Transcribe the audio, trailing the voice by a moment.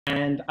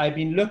And I've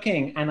been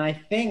looking, and I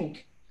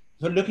think,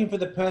 so looking for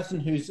the person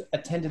who's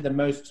attended the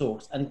most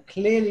talks, and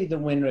clearly the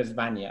winner is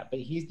Vanya, but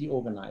he's the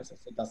organizer,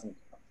 so it doesn't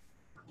count.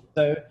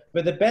 So,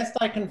 but the best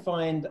I can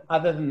find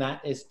other than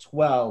that is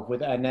 12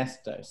 with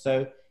Ernesto.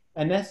 So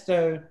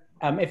Ernesto,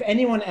 if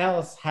anyone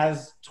else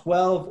has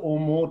 12 or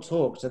more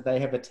talks that they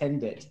have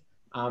attended,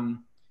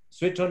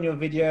 switch on your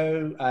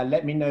video,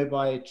 let me know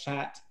by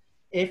chat.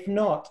 If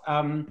not,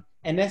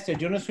 Ernesto, do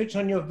you want to switch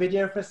on your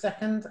video for a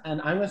second?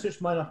 And I'm going to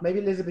switch mine off. Maybe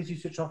Elizabeth, you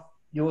switch off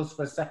yours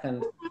for a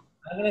second.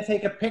 I'm going to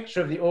take a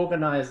picture of the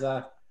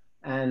organizer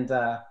and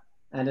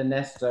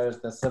Ernesto as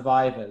the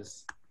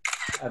survivors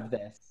of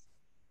this.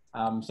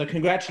 So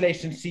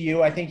congratulations to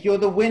you. I think you're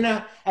the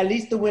winner, at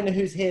least the winner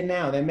who's here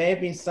now. There may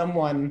have been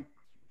someone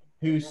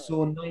who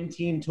saw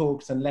 19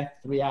 talks and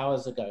left 3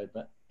 hours ago,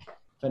 but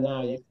for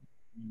now, you.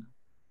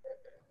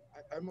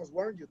 I must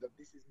warn you that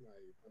this is my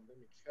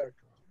pandemic haircut.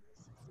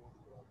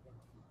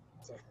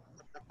 So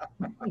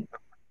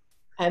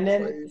and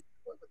then I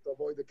wanted to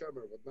avoid the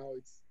camera, but now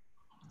it's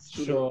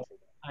sure,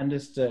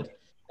 understood.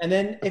 And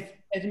then if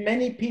as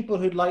many people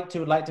who'd like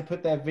to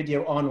put their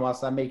video on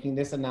whilst I'm making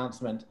this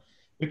announcement,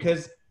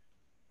 because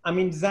I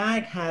mean,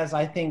 ZAG has,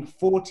 I think,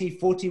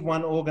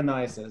 41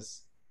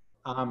 organizers.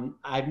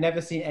 I've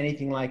never seen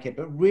anything like it,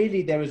 but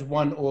really there is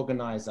one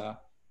organizer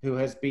who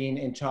has been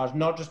in charge,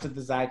 not just of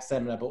the ZAG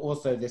seminar, but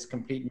also this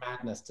complete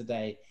madness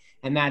today,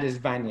 and that is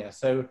Vanya.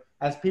 So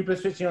as people are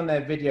switching on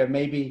their video,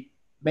 maybe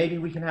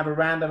we can have a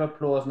round of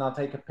applause, and I'll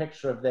take a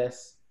picture of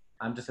this,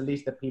 just at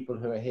least the people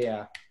who are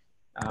here,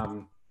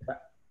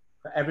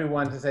 for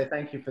everyone to say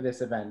thank you for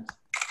this event.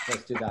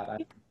 Let's do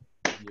that.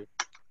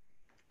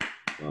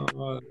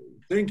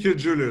 Thank you,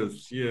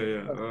 Julius.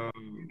 Yeah.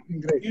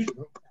 Great.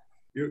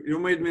 You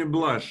made me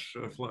blush.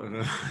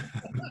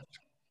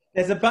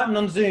 There's a button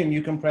on Zoom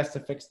you can press to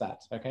fix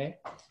that, okay?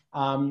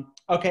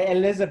 Okay,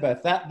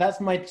 Elizabeth,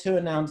 that's my 2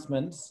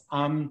 announcements.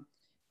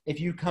 If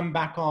you come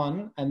back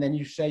on and then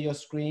you share your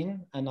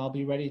screen, and I'll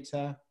be ready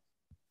to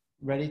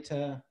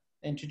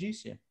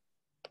introduce you.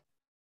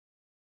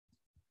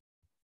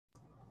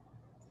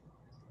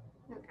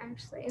 And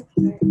actually,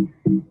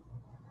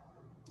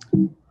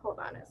 hold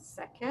on a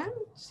second.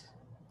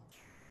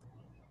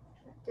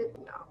 That did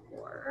not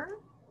work.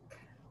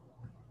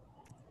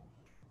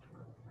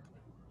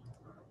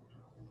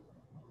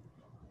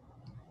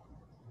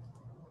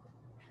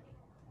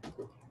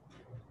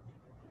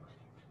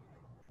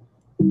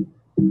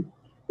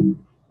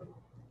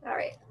 All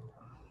right,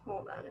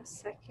 hold on a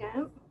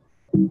second.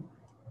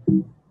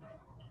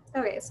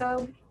 Okay,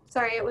 so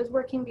sorry, it was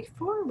working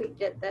before we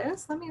did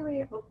this. Let me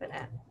reopen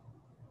it.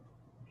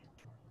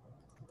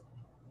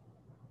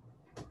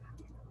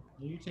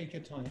 You take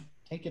your time.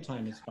 Take your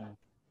time, it's fine.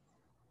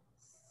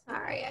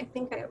 Sorry, I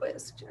think I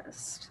was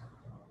just,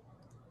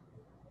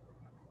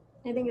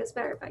 I think it's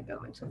better if I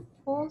go into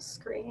full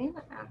screen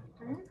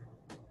after.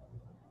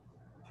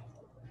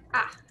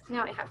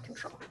 Now I have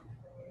control.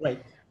 Great.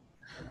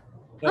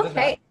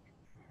 Okay.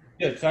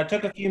 Good. So I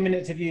took a few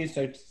minutes of you,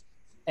 so it's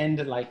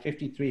ended like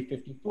 53,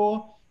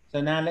 54.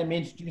 So now let me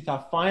introduce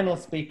our final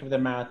speaker of the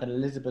marathon,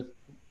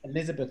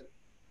 Elizabeth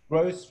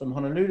Gross from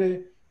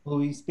Honolulu, who will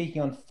be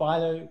speaking on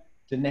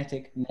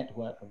phylogenetic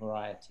network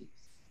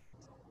varieties.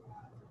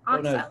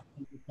 Awesome. Oh,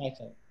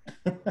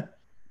 no,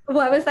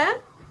 What was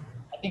that?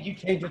 I think you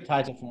changed your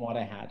title from what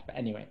I had, but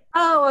anyway.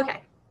 Oh,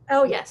 okay.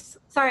 Oh, yes.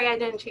 Sorry, I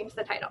didn't change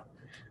the title.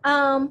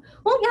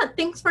 Well, yeah,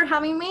 thanks for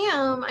having me.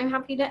 I'm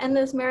happy to end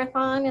this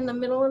marathon in the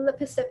middle of the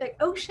Pacific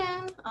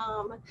Ocean.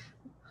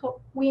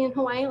 We in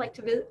Hawaii like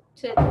to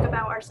think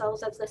about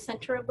ourselves as the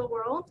center of the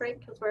world, right?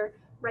 Because we're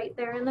right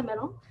there in the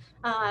middle.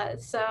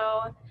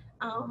 So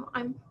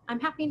I'm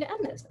happy to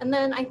end this. And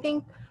then I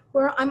think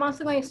I'm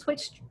also going to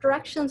switch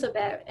directions a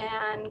bit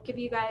and give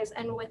you guys,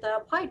 and with a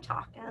applied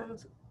talk,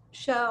 and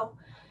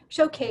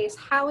showcase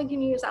how we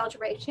can use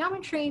algebraic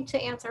geometry to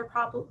answer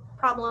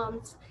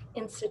problems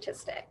in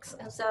statistics.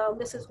 And so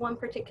this is one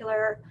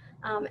particular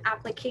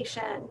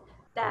application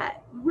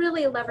that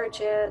really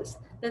leverages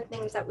the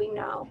things that we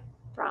know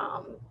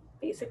from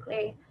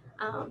basically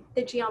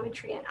the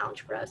geometry and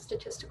algebra of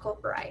statistical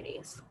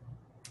varieties.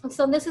 And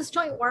so this is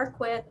joint work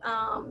with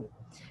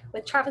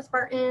Travis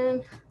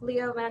Barton,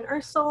 Leo Van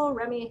Ursel,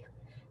 Remy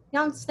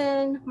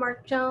Johnston,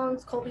 Mark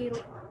Jones, Colby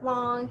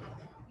Long,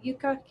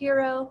 Yuka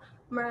Hiro,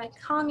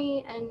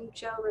 Murakami, and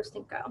Joe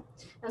Rostinko.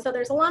 And so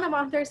there's a lot of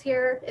authors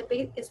here.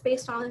 It's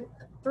based on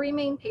 3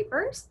 main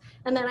papers.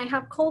 And then I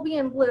have Colby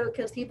in blue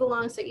because he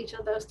belongs to each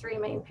of those 3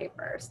 main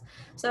papers.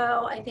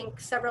 So I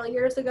think several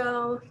years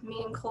ago,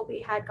 me and Colby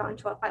had gone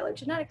to a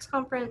phylogenetics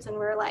conference, and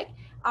we were like,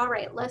 all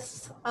right,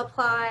 let's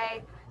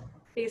apply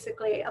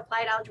basically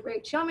applied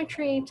algebraic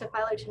geometry to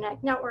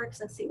phylogenetic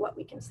networks and see what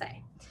we can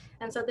say.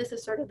 And so this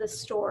is sort of the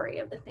story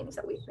of the things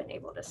that we've been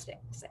able to say.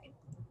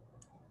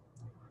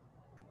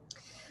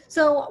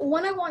 So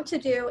what I want to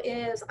do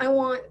is I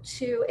want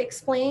to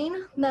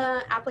explain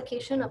the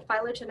application of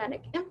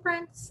phylogenetic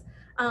inference.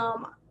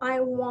 I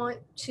want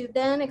to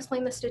then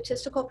explain the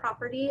statistical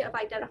property of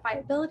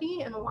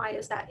identifiability and why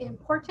is that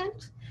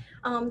important.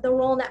 The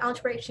role that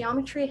algebraic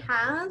geometry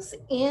has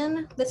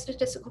in the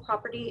statistical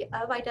property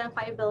of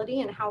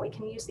identifiability and how we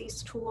can use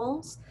these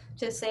tools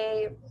to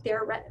say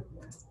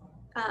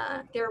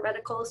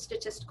theoretical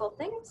statistical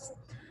things.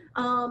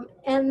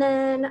 And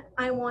then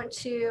I want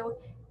to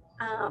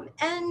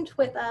end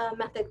with a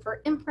method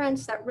for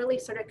inference that really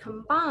sort of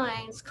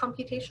combines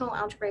computational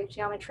algebraic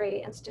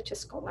geometry and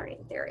statistical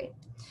learning theory.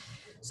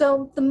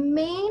 So the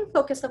main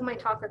focus of my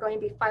talk are going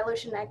to be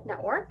phylogenetic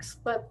networks,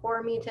 but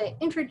for me to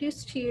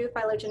introduce to you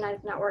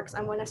phylogenetic networks,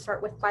 I'm going to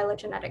start with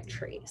phylogenetic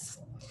trees.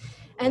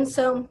 And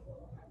so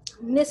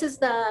this is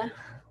the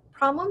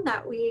problem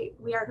that we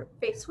are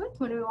faced with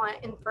when we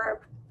want to infer a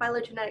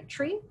phylogenetic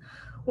tree.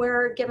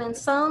 We're given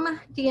some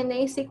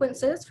DNA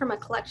sequences from a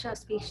collection of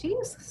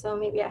species. So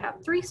maybe I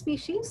have 3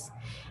 species,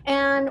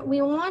 and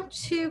we want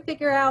to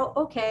figure out,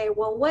 okay,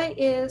 well, what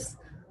is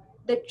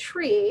the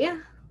tree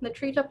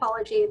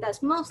topology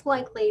that's most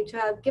likely to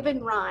have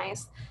given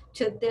rise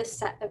to this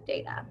set of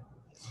data.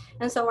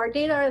 And so our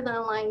data are the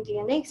aligned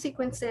DNA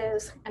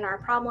sequences, and our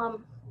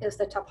problem is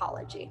the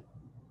topology.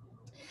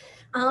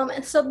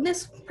 And so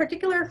this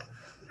particular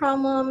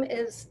problem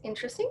is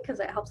interesting because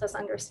it helps us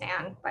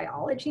understand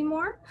biology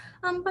more,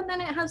 but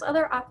then it has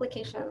other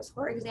applications,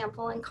 for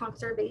example, in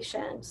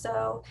conservation.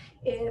 So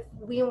if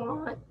we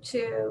want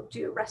to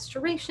do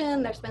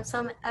restoration, there's been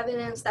some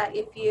evidence that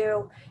if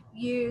you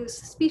use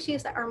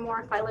species that are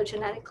more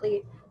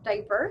phylogenetically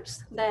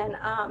diverse, then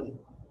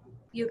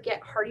you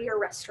get hardier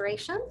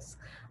restorations.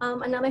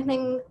 Another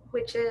thing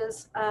which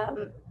is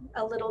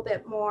a little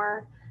bit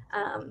more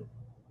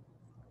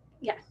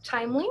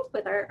timely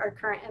with our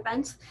current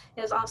events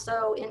is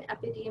also in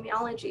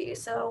epidemiology.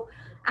 So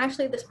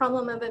actually this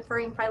problem of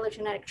inferring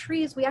phylogenetic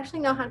trees, we actually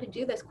know how to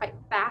do this quite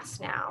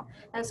fast now.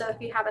 And so if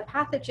you have a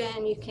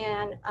pathogen, you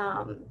can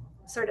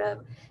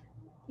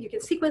you can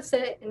sequence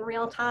it in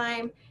real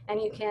time, and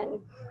you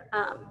can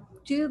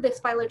do this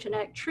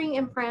phylogenetic tree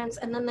inference,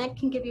 and then that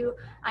can give you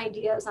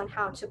ideas on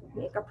how to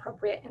make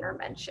appropriate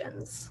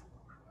interventions.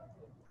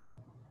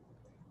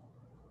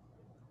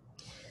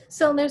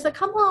 So there's a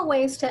couple of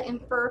ways to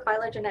infer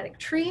phylogenetic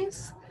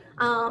trees.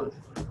 Let's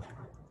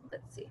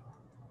see.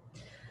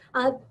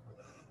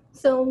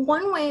 So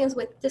one way is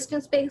with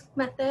distance-based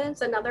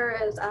methods, another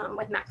is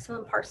with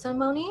maximum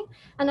parsimony,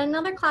 and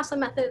another class of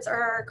methods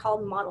are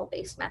called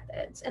model-based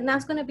methods, and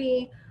that's going to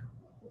be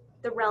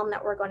the realm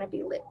that we're going to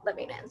be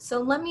living in. So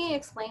let me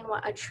explain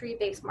what a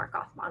tree-based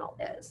Markov model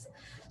is.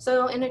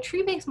 So in a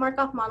tree-based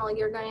Markov model,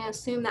 you're going to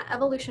assume that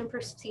evolution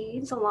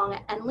proceeds along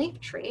an n-leaf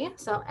tree.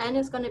 So n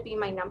is going to be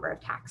my number of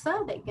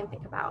taxa that you can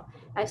think about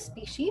as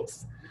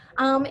species.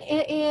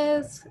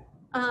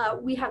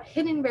 We have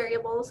hidden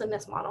variables in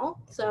this model.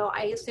 So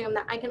I assume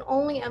that I can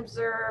only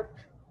observe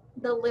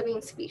the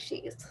living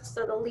species,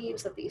 so the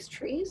leaves of these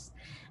trees,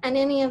 and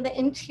any of the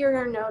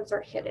interior nodes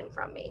are hidden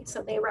from me,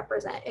 so they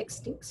represent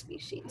extinct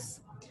species.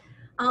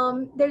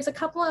 There's a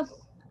couple of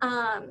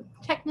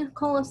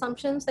technical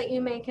assumptions that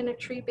you make in a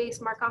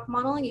tree-based Markov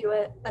model.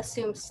 You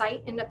assume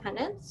site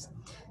independence.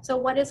 So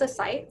what is a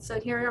site? So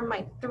here are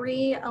my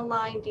 3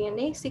 aligned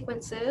DNA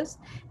sequences,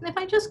 and if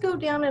I just go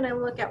down and I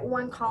look at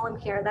one column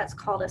here, that's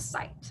called a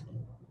site.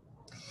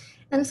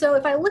 And so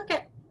if I look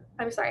at,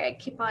 I'm sorry, I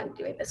keep on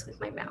doing this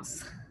with my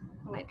mouse.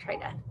 I'm going to try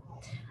that.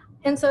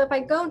 And so if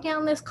I go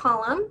down this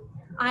column,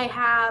 I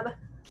have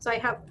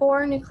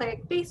 4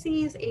 nucleic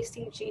bases, A,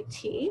 C, G,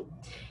 T,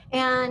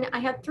 and I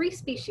have 3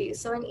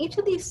 species. So in each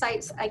of these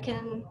sites, I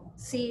can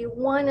see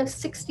one of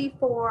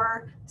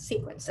 64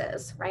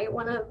 sequences, right?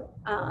 One of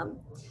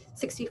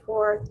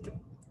 64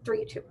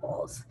 3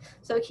 tuples.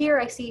 So here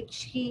I see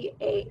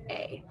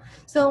GAA.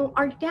 So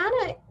our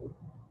data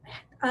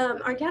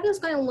is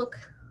going to look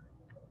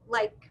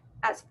like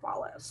as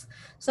follows.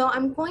 So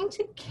I'm going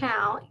to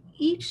count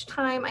each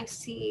time I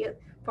see,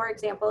 for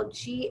example,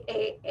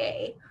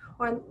 GAA,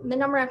 or the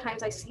number of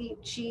times I see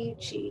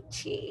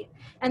GGT.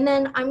 And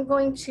then I'm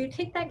going to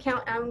take that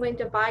count and I'm going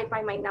to divide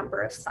by my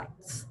number of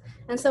sites.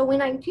 And so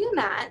when I do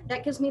that,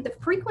 that gives me the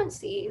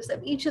frequencies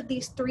of each of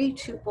these 3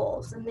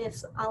 tuples in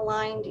this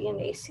aligned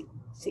DNA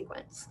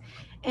sequence.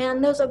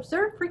 And those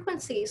observed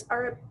frequencies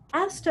are an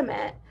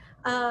estimate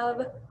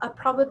of a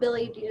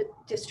probability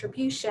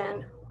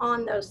distribution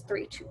on those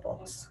 3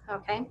 tuples,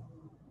 okay?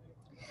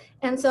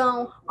 And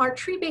so our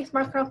tree-based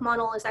Markov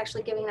model is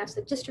actually giving us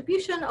the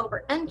distribution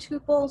over n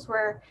tuples,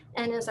 where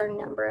n is our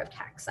number of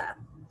taxa.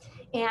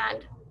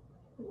 And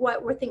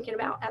what we're thinking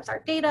about as our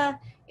data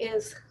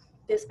is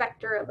this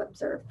vector of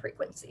observed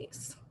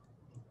frequencies.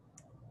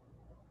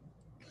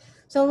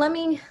 So let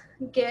me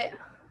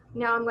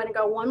now I'm going to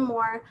go one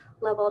more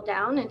level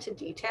down into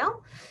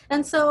detail.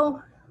 And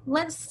so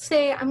let's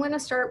say I'm going to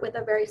start with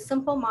a very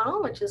simple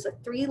model, which is a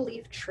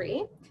 3-leaf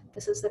tree.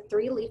 This is the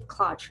 3-leaf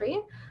claw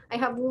tree. I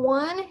have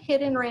 1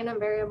 hidden random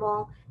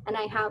variable, and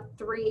I have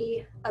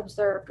 3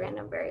 observed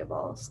random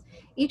variables.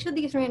 Each of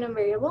these random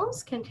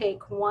variables can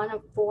take one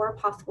of 4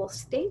 possible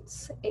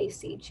states, A,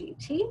 C, G,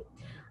 T.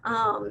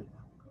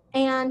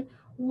 And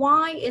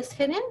Y is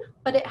hidden,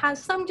 but it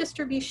has some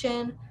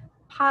distribution,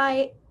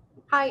 pi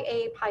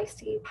A, pi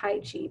C, pi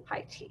G,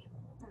 pi T.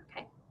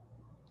 Okay.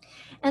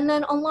 And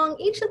then along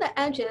each of the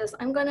edges,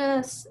 I'm going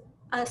to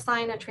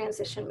assign a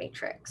transition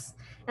matrix.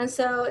 And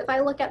so if I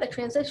look at the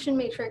transition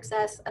matrix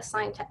as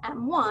assigned to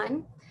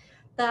M1,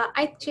 the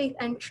ith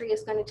entry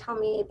is going to tell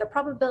me the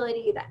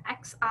probability that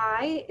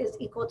xi is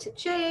equal to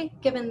j,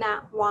 given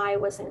that y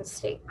was in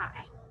state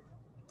I.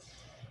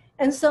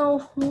 And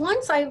so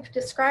once I've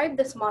described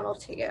this model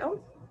to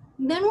you,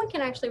 then we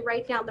can actually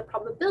write down the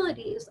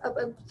probabilities of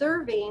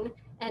observing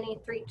any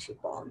 3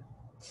 tuple.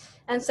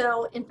 And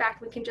so, in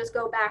fact, we can just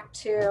go back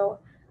to,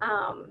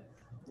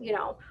 you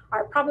know,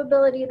 our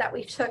probability that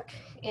we took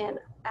in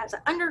as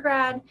an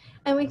undergrad,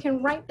 and we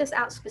can write this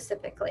out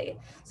specifically.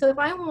 So if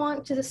I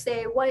want to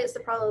say what is the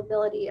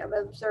probability of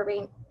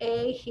observing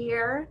A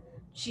here,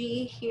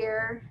 G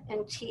here,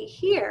 and T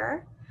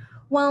here,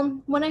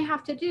 well, what I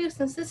have to do,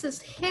 since this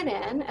is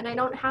hidden and I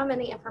don't have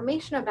any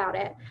information about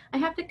it, I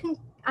have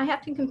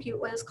to compute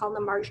what is called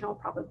the marginal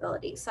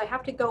probability. So I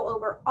have to go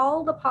over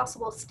all the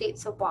possible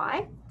states of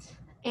Y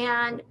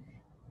and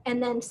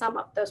then sum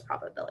up those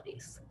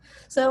probabilities.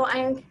 So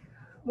I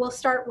will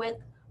start with,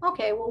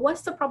 okay, well,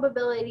 what's the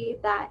probability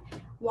that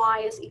Y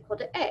is equal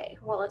to A?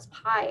 Well, it's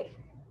pi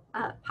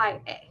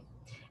A.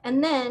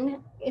 And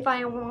then if I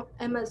am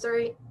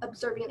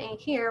observing A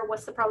here,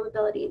 what's the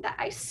probability that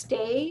I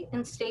stay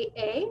in state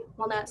A?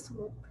 Well, that's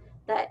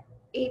the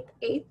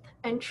eighth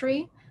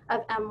entry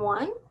of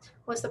M1.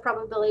 What's the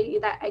probability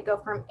that I go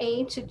from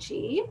A to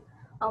G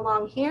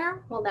along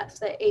here? Well, that's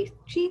the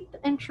 8th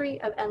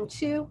entry of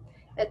M2,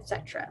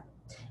 etc.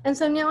 And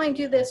so now I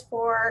do this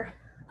for,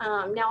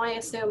 now I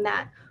assume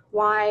that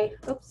Y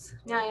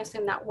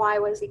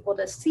was equal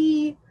to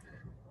C,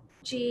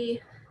 G,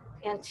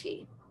 and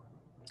T.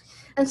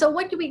 And so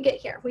what do we get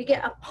here? We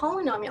get a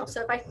polynomial.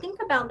 So if I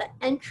think about the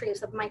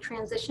entries of my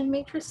transition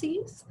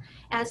matrices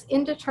as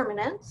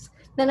indeterminates,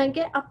 then I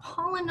get a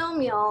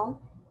polynomial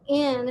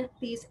in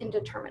these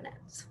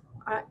indeterminates,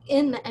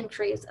 in the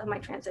entries of my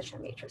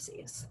transition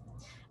matrices.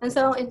 And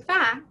so in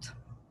fact,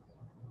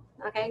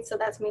 okay, so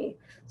that's me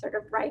sort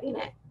of writing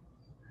it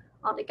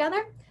all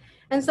together.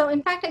 And so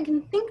in fact, I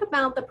can think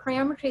about the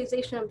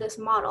parameterization of this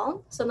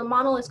model. So the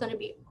model is going to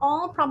be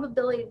all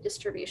probability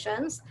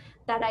distributions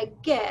that I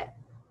get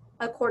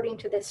according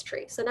to this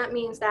tree. So that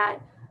means that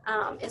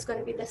it's going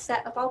to be the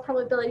set of all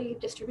probability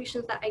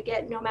distributions that I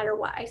get no matter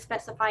what I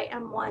specify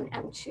M1,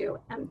 M2,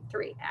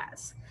 M3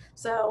 as.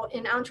 So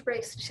in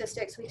algebraic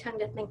statistics, we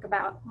tend to think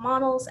about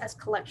models as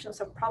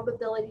collections of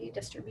probability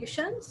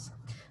distributions,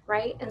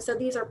 right? And so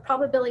these are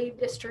probability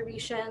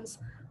distributions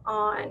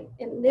on,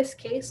 in this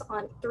case,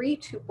 on 3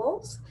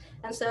 tuples.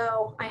 And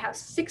so I have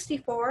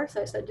 64,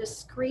 so it's a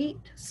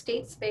discrete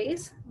state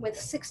space with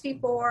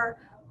 64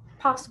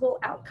 possible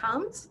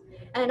outcomes.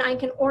 And I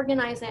can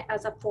organize it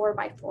as a 4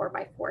 by 4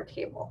 by 4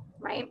 table,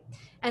 right?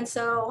 And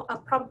so a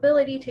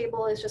probability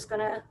table is just going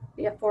to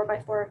be a 4 by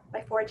 4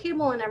 by 4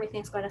 table, and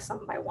everything's going to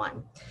sum by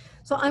 1.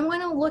 So I'm going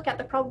to look at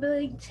the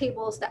probability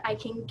tables that I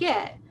can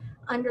get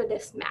under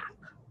this map,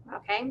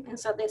 okay? And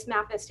so this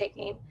map is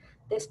taking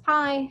this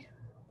pi,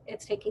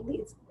 it's taking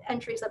these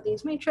entries of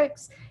these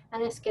matrix,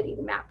 and it's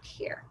getting mapped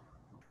here.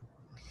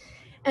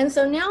 And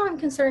so now I'm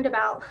concerned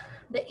about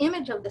the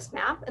image of this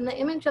map, and the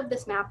image of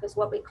this map is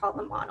what we call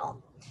the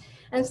model.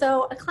 And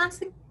so a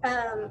classic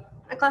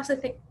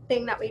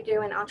thing that we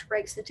do in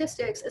algebraic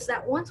statistics is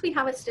that once we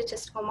have a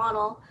statistical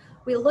model,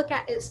 we look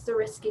at its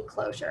Zariski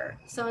closure.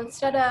 So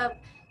instead of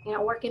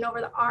working over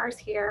the R's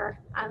here,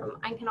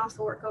 I can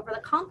also work over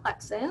the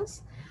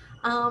complexes,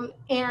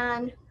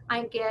 and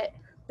I get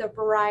the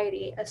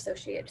variety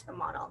associated to the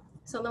model.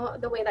 So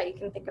the way that you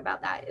can think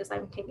about that is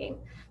I'm taking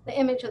the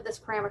image of this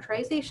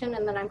parameterization,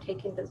 and then I'm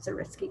taking the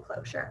Zariski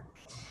closure.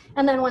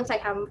 And then once I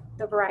have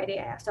the variety,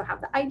 I also have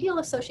the ideal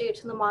associated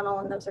to the model,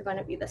 and those are going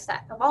to be the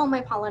set of all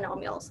my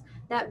polynomials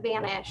that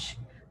vanish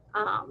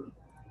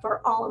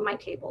for all of my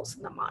tables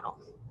in the model.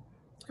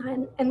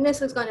 And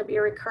this is going to be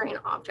a recurring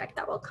object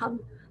that will come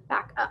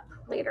back up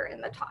later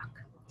in the talk.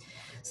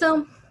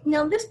 So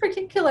now this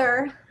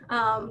particular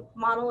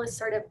model is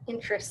sort of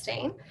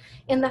interesting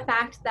in the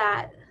fact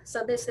that,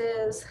 so this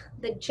is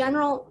the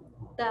general,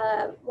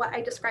 what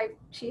I described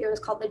to you is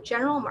called the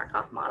general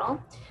Markov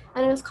model.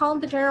 And it's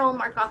called the general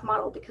Markov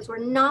model because we're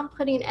not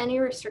putting any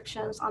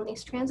restrictions on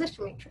these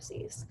transition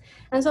matrices.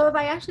 And so if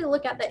I actually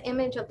look at the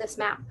image of this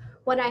map,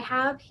 what I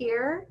have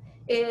here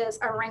is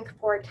a rank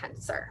 4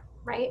 tensor,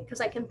 right? Because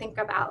I can think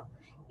about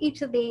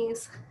each of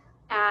these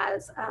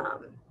as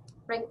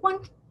rank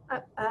 1.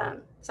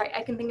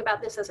 I can think about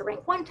this as a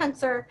rank 1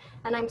 tensor,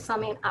 and I'm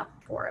summing up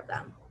 4 of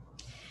them.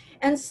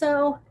 And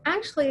so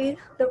actually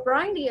the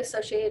variety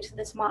associated to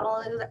this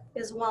model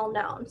is well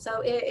known.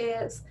 So it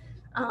is,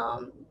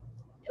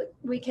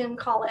 we can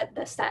call it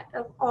the set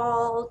of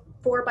all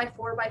 4 by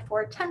 4 by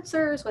 4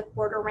 tensors with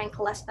border rank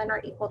less than or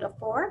equal to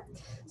 4.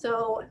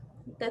 So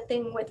the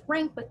thing with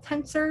rank with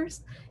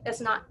tensors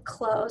is not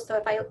closed. So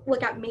if I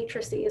look at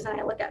matrices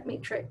and I look at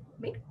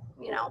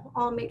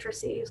all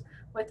matrices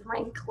with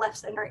rank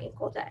less than or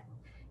equal to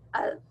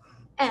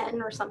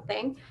n or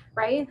something,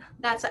 right?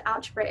 That's an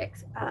algebraic,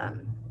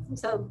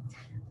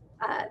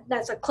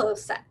 that's a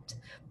closed set.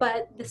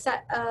 But the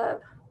set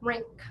of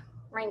rank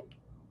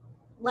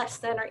less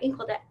than or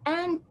equal to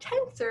n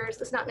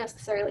tensors is not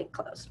necessarily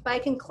closed, but I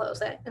can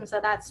close it. And so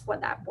that's what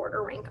that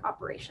border rank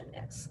operation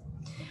is.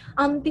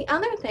 The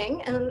other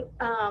thing, and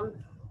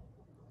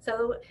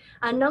so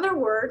another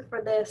word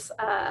for this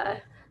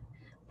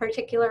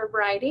particular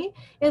variety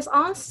is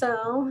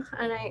also,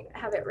 and I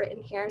have it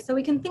written here, so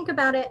we can think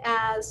about it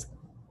as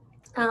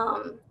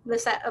the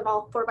set of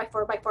all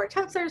 4x4x4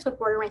 tensors with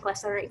border rank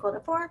less than or equal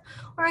to 4,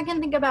 or I can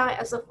think about it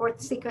as the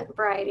fourth sequent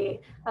variety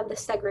of the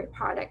Segre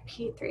product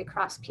P3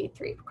 cross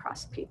P3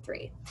 cross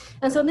P3.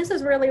 And so this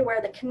is really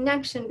where the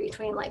connection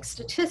between like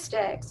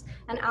statistics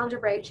and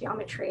algebraic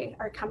geometry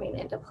are coming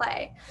into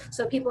play.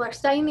 So people are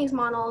studying these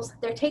models,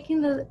 they're taking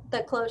the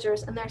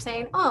closures and they're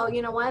saying, oh,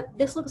 you know what,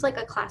 this looks like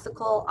a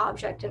classical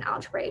object in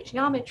algebraic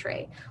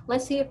geometry.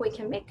 Let's see if we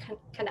can make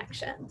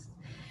connections.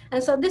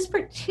 And so this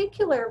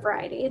particular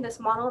variety, this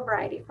model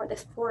variety for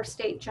this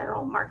 4-state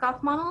general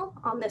Markov model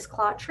on this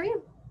claw tree.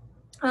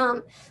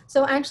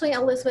 So actually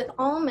Elizabeth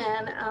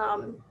Allman,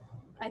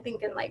 I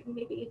think in like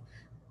maybe,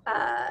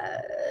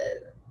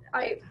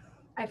 I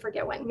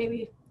forget when,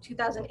 maybe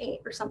 2008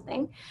 or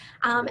something,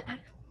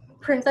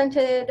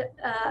 presented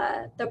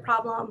the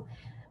problem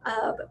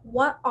of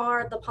what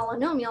are the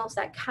polynomials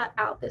that cut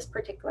out this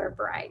particular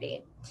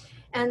variety.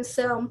 And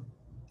so,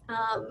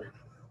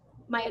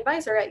 my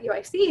advisor at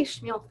UIC,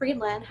 Shmuel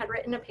Friedland, had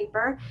written a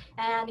paper,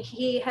 and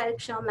he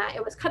had shown that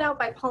it was cut out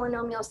by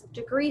polynomials of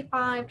degree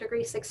 5,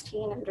 degree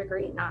 16, and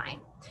degree 9.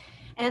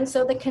 And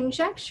so the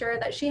conjecture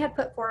that she had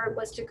put forward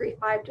was degree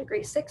 5,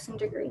 degree 6, and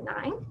degree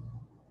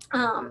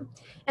 9.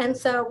 And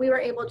so we were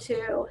able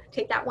to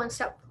take that one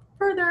step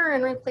further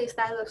and replace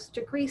those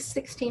degree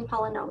 16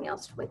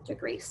 polynomials with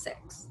degree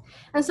 6.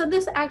 And so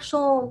this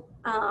actual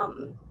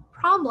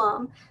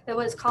problem that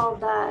was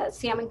called the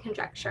salmon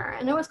conjecture.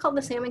 And it was called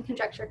the salmon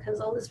conjecture because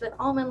Elizabeth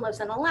Allman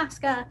lives in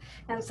Alaska.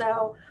 And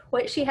so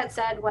what she had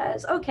said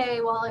was,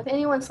 okay, well, if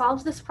anyone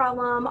solves this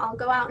problem, I'll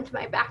go out into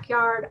my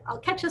backyard, I'll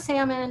catch a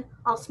salmon,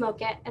 I'll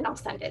smoke it, and I'll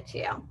send it to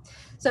you.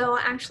 So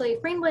actually,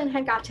 Friedland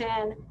had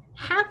gotten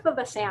half of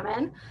a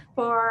salmon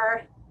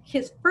for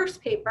his first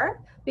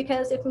paper,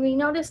 because if we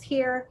noticed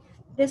here,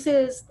 this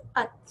is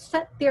a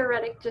set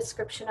theoretic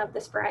description of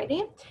this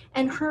variety,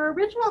 and her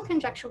original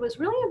conjecture was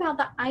really about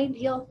the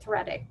ideal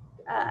theoretic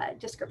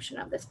description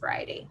of this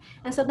variety.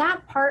 And so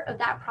that part of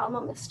that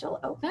problem is still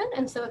open,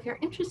 and so if you're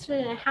interested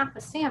in a half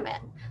a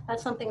salmon,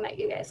 that's something that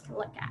you guys can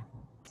look at.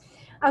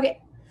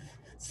 Okay,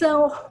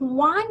 so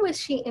why was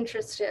she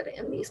interested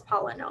in these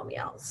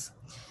polynomials?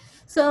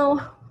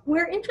 So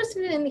we're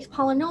interested in these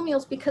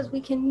polynomials because we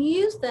can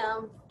use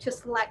them to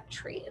select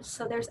trees.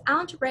 So there's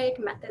algebraic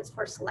methods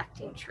for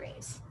selecting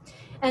trees.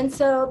 And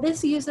so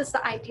this uses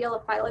the ideal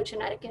of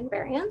phylogenetic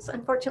invariance.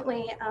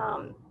 Unfortunately,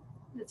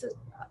 this is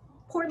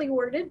poorly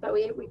worded, but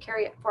we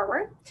carry it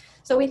forward.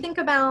 So we think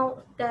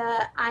about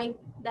the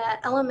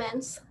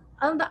elements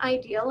of the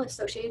ideal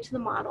associated to the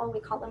model. We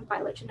call them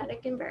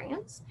phylogenetic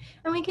invariants.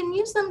 And we can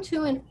use them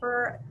to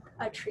infer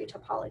a tree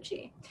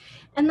topology.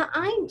 And the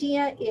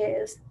idea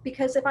is,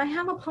 because if I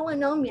have a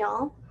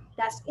polynomial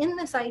that's in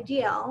this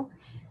ideal,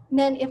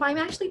 then if I'm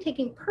actually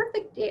taking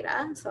perfect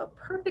data, so a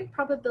perfect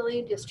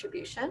probability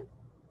distribution,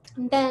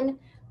 then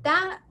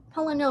that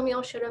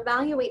polynomial should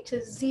evaluate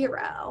to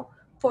 0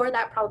 for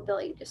that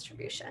probability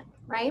distribution,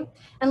 right?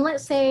 And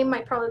let's say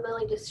my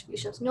probability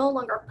distribution is no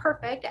longer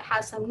perfect, it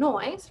has some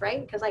noise,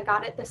 right? Because I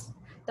got it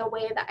the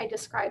way that I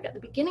described at the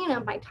beginning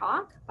of my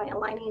talk by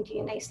aligning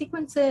DNA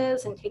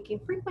sequences and taking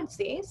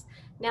frequencies.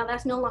 Now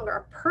that's no longer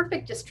a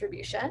perfect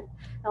distribution.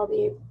 It'll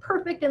be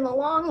perfect in the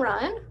long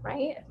run,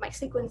 right? If my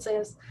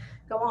sequences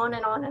go on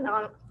and on and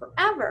on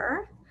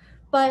forever,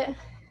 but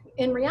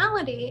in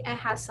reality, it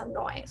has some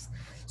noise.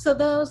 So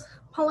those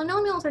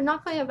polynomials are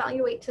not going to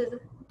evaluate to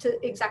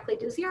exactly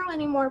to 0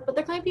 anymore, but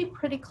they're going to be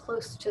pretty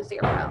close to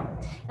 0.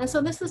 And so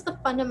this is the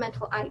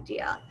fundamental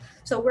idea.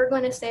 So we're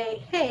going to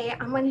say, hey,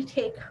 I'm going to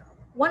take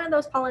one of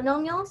those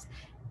polynomials,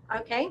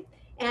 okay?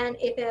 And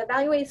if it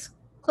evaluates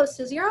close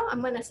to 0, I'm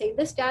going to say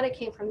this data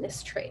came from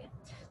this tree.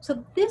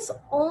 So this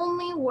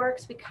only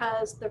works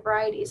because the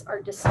varieties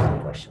are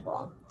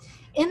distinguishable,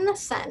 in the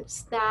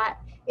sense that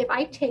if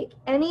I take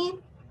any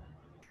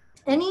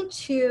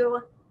two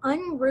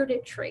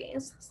unrooted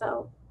trees,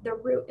 so the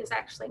root is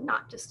actually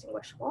not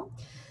distinguishable.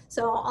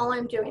 So all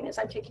I'm doing is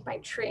I'm taking my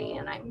tree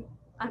and I'm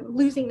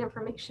losing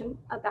information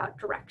about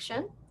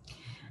direction.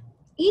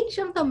 Each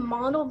of the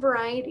model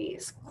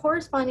varieties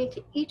corresponding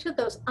to each of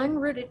those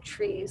unrooted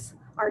trees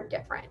are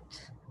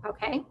different,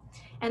 okay?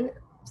 And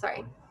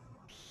sorry.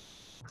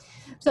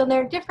 So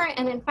they're different,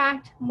 and in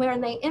fact, when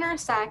they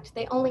intersect,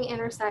 they only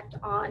intersect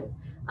on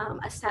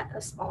a set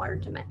of smaller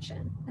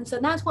dimension. And so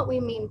that's what we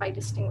mean by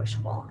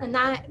distinguishable. And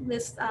that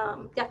this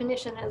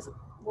definition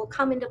will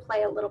come into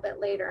play a little bit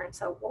later, and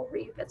so we'll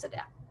revisit it.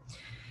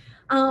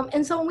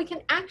 And so we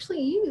can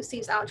actually use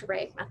these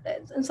algebraic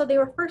methods. And so they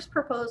were first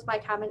proposed by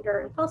Cavender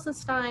and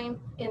Felsenstein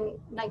in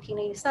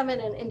 1987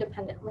 and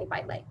independently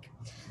by Lake.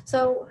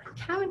 So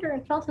Cavender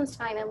and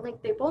Felsenstein and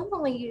Lake, they both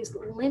only used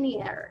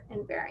linear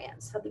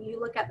invariants. So you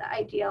look at the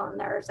ideal and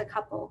there's a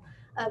couple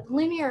of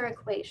linear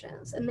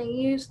equations, and they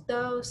used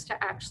those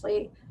to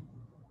actually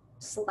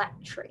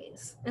select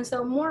trees. And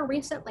so more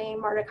recently,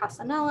 Marta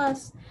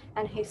Castanelas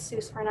and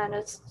Jesus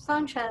Fernandez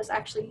Sanchez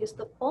actually used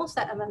the full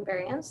set of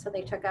invariants. So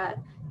they took a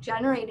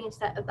generating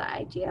set of the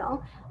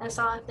ideal and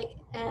saw if they,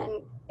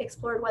 and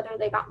explored whether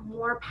they got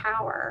more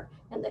power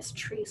in this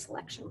tree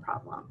selection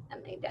problem,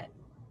 and they did.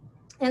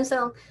 And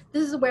so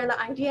this is where the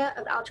idea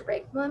of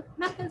algebraic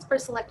methods for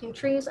selecting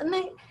trees, and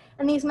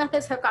these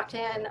methods have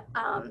gotten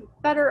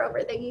better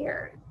over the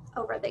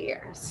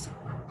years.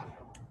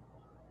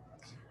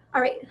 All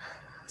right,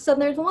 so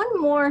there's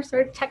one more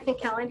sort of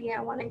technicality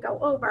I want to go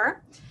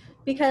over,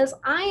 because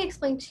I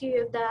explained to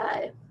you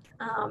the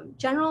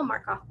general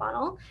Markov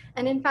model,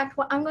 and in fact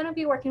what I'm going to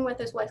be working with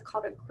is what's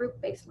called a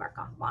group-based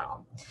Markov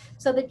model.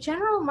 So the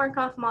general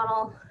Markov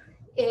model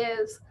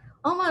is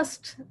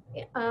almost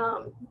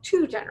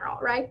too general,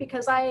 right?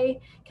 Because I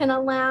can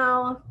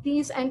allow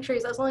these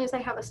entries, as long as I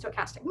have a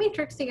stochastic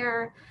matrix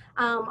here,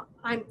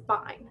 I'm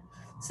fine.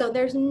 So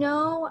there's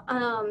no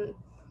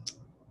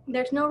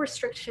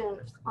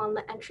restrictions on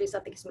the entries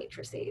of these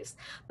matrices.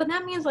 But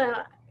that means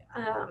that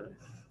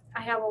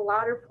I have a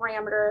lot of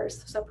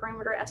parameters, so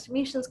parameter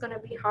estimation is going to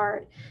be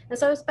hard. And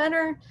so it's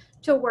better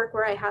to work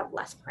where I have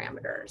less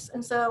parameters.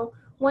 And so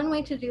one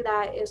way to do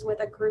that is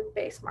with a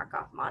group-based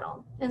Markov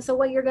model. And so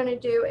what you're going to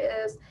do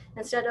is,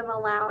 instead of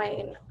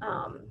allowing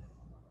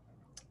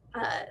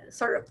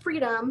sort of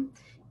freedom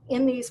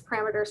in these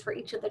parameters for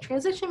each of the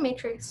transition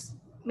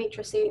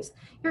matrices,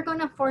 you're going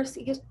to force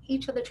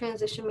each of the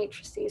transition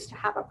matrices to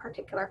have a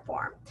particular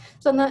form.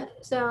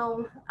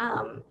 So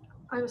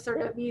I'm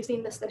sort of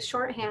using this as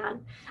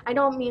shorthand. I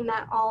don't mean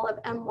that all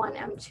of M1,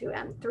 M2,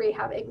 M3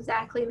 have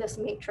exactly this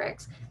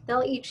matrix.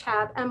 They'll each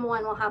have,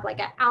 M1 will have like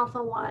an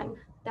alpha 1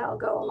 that'll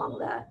go along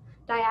the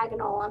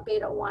diagonal, a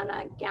beta 1,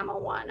 a gamma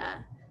 1,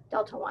 a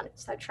delta 1,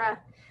 etc.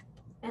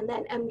 And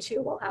then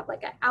M2 will have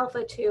like an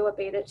alpha 2, a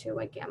beta 2,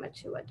 a gamma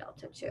 2, a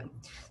delta 2.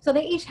 So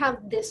they each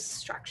have this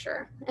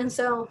structure. And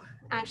so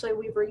actually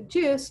we've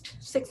reduced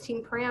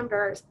 16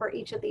 parameters for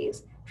each of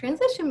these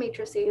transition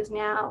matrices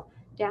now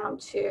down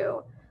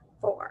to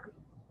 4.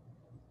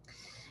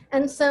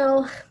 And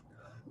so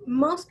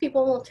most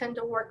people will tend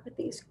to work with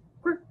these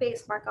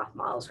group-based Markov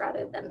models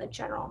rather than the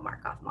general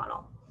Markov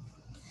model.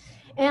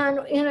 And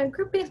in a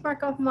group-based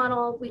Markov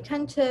model, we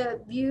tend to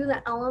view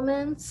the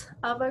elements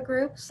of a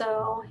group.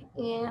 So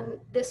in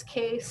this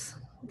case,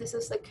 this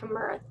is the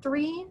Chimera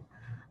 3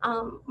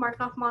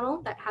 Markov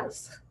model that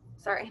has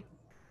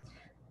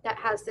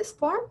this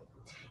form.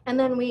 And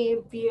then we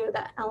view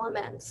the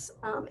elements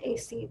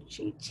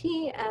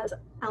ACGT as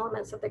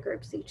elements of the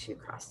group C2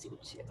 cross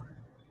C2.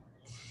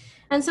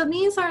 And so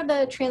these are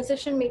the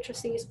transition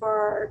matrices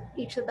for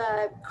each of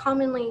the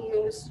commonly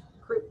used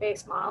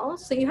group-based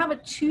models. So you have a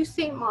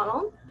two-state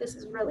model. This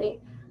is really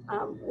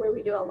where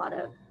we do a lot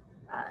of,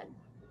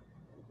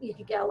 you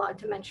could get a lot of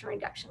dimension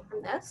reduction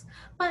from this.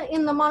 But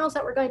in the models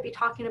that we're going to be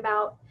talking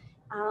about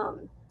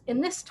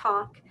in this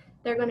talk,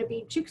 they're going to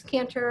be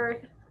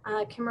Jukes-Cantor,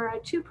 Chimera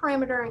 2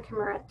 parameter, and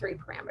Chimera 3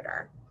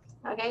 parameter.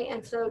 Okay,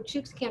 and so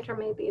Jukes-Cantor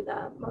may be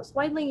the most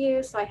widely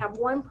used. So I have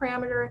one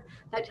parameter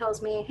that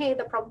tells me, hey,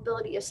 the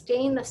probability of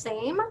staying the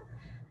same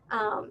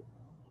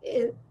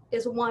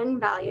is one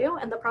value,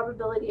 and the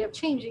probability of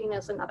changing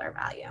is another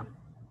value.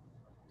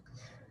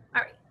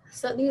 All right,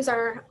 so these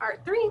are our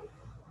 3.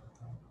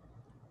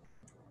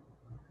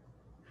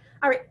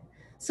 All right,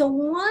 so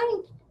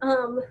one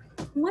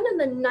of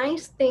the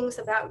nice things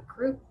about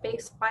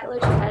group-based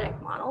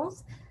phylogenetic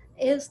models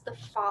is the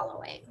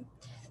following.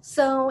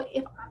 So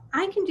if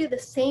I can do the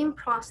same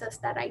process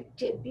that I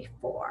did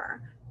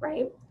before,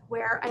 right,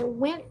 where I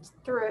went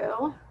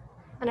through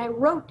and I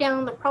wrote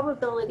down the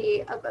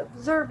probability of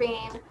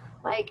observing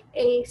like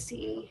A,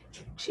 C,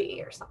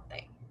 G or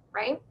something,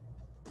 right?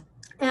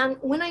 And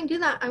when I do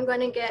that, I'm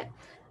going to get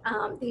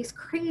these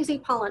crazy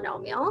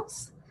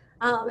polynomials.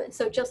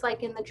 So just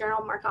like in the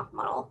general Markov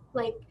model,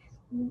 like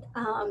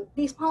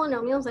these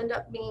polynomials end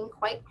up being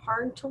quite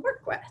hard to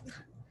work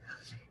with.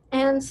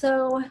 And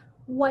so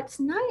what's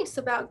nice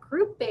about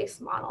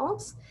group-based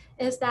models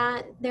is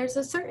that there's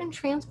a certain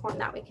transform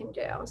that we can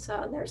do.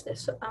 So there's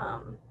this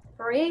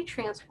Fourier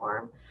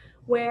transform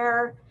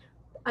where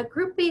a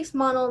group-based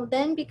model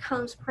then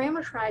becomes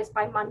parameterized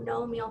by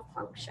monomial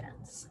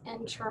functions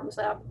in terms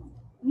of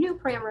new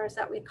parameters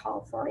that we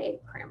call Fourier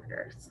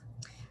parameters.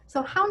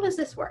 So how does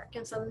this work?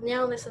 And so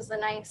now this is a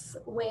nice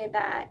way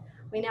that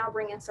we now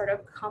bring in sort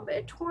of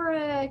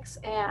combinatorics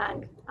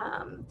and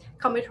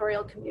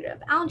combinatorial commutative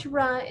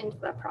algebra into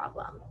the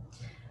problem.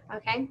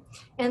 Okay,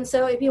 and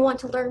so if you want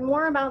to learn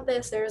more about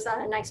this, there's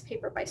a nice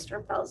paper by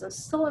Sternfels and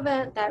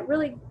Sullivan that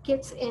really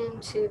gets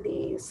into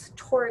these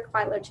toric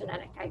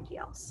phylogenetic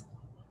ideals.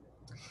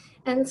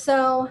 And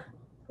so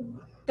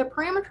the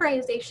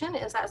parameterization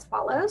is as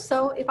follows.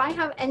 So if I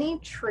have any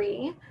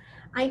tree,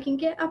 I can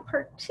get a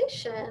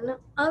partition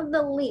of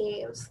the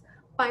leaves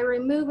by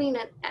removing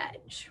an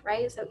edge,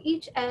 right? So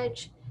each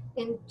edge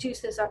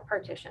induces a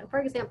partition. For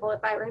example,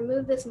 if I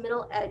remove this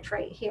middle edge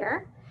right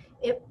here,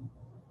 it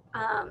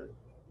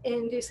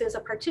induces a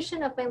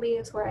partition of my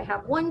leaves where I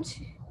have 1,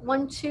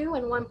 2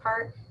 in one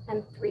part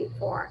and 3,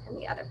 4 in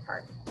the other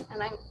part.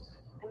 And I'm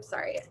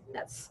sorry,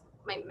 that's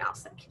my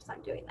mouse that keeps on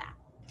doing that.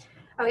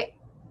 Okay,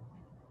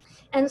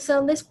 and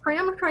so this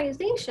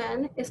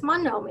parameterization is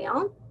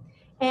monomial,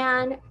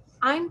 and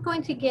I'm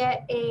going to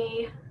get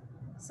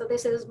so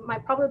this is my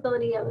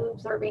probability of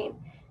observing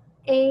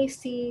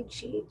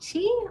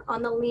ACGT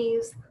on the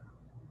leaves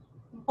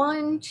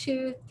 1,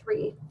 2,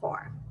 3,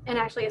 4. And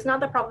actually it's not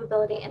the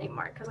probability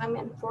anymore because I'm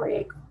in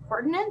Fourier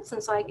coordinates,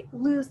 and so I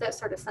lose that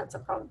sort of sense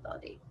of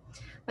probability.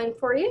 But in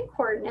Fourier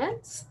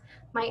coordinates,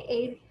 my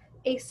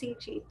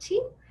ACGT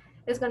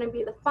is going to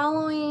be the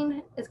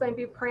following. It's going to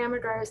be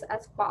parameters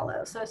as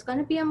follows. So it's going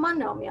to be a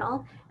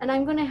monomial, and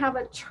I'm going to have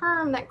a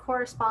term that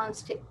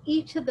corresponds to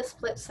each of the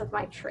splits of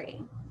my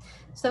tree.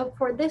 So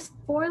for this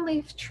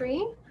 4-leaf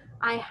tree,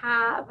 I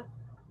have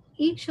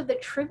each of the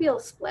trivial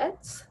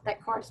splits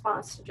that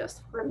corresponds to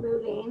just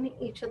removing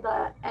each of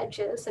the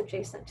edges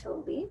adjacent to the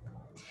leaf,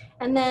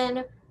 and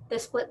then the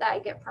split that I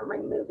get from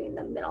removing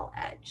the middle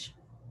edge.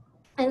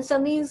 And so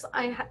these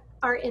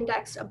are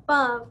indexed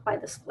above by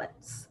the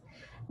splits.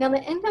 Now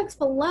the index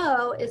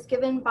below is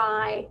given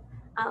by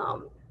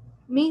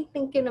me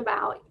thinking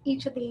about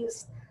each of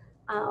these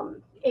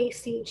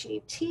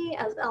ACGT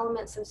as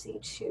elements of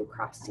Z2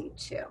 cross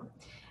Z2.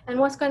 And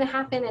what's going to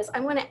happen is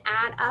I'm going to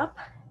add up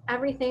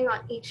everything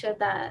on each of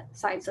the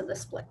sides of the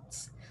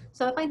splits.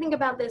 So if I think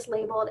about this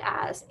labeled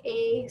as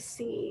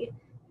ACGT,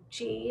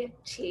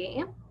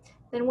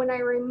 then when I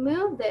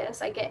remove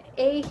this, I get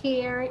A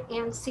here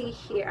and C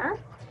here.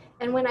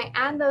 And when I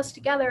add those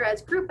together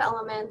as group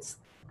elements,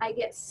 I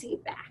get C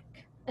back.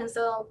 And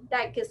so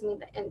that gives me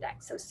the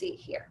index of C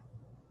here.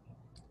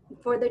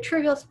 For the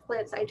trivial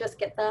splits, I just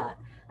get the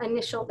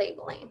initial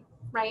labeling,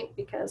 right?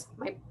 Because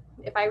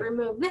if I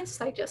remove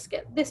this, I just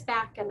get this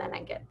back, and then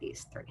I get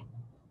these 3.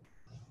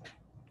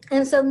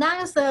 And so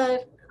that is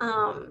the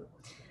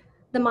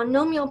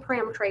monomial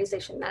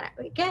parameterization that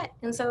we get.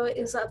 And so it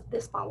is of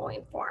this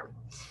following form.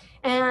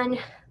 And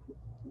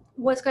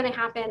what's going to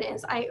happen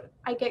is I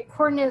get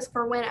coordinates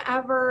for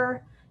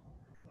whenever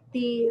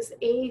these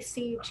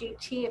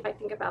ACGT, if I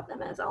think about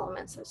them as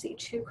elements of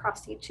Z2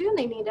 cross Z2,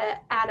 they need to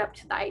add up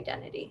to the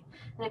identity.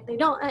 And if they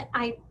don't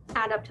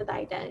add up to the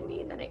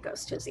identity, then it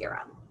goes to 0.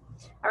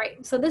 All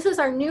right, so this is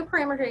our new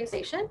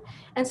parameterization.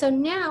 And so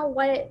now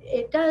what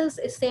it does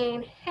is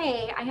saying,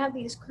 hey, I have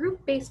these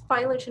group-based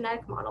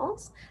phylogenetic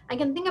models. I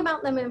can think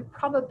about them in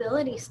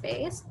probability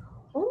space,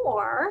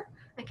 or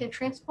I can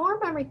transform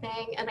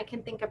everything and I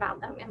can think about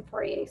them in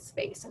Fourier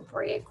space and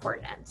Fourier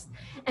coordinates.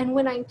 And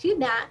when I do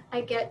that,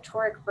 I get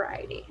toric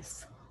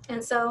varieties.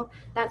 And so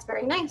that's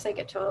very nice. I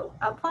get to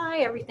apply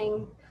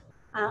everything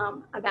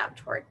about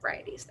toric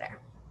varieties there.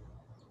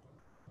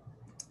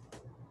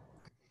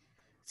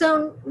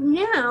 So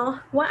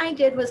now what I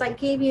did was I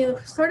gave you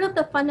sort of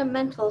the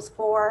fundamentals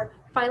for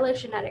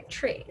phylogenetic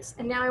trees.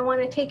 And now I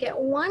want to take it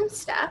one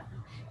step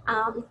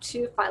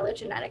to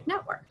phylogenetic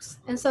networks.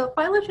 And so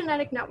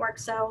phylogenetic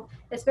networks, so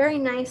it's very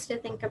nice to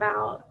think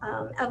about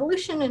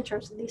evolution in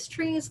terms of these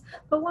trees,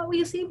 but what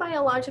we see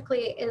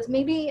biologically is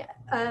maybe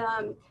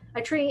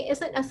a tree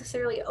isn't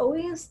necessarily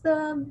always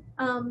the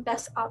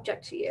best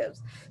object to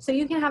use. So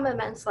you can have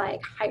events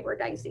like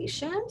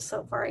hybridization.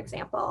 So for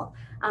example,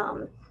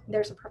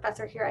 there's a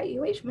professor here at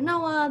UH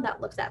Manoa that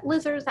looks at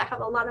lizards that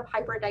have a lot of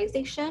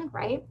hybridization,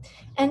 right?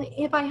 And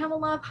if I have a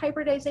lot of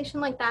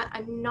hybridization like that,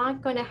 I'm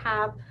not going to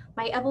have,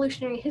 my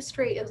evolutionary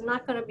history is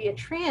not going to be a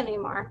tree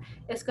anymore.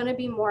 It's going to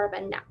be more of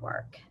a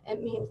network.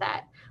 It means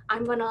that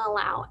I'm going to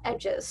allow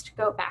edges to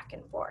go back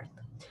and forth.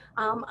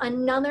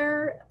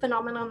 Another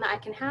phenomenon that I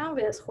can have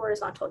is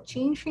horizontal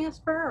gene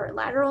transfer or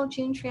lateral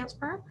gene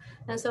transfer.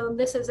 And so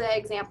this is an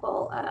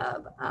example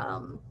of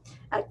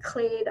a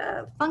clade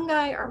of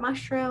fungi or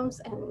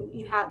mushrooms, and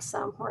you have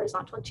some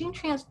horizontal gene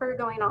transfer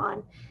going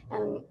on.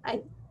 And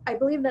I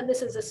believe that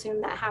this is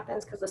assumed that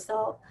happens because the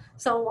cell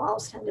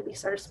walls tend to be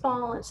sort of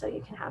small, and so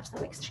you can have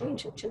some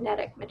exchange of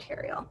genetic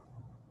material.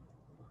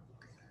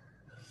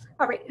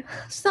 All right,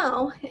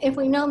 so if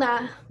we know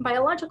that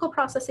biological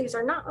processes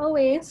are not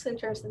always, in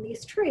terms of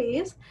these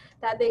trees,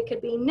 that they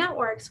could be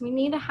networks, we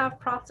need to have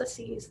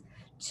processes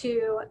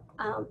to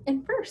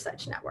infer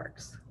such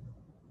networks.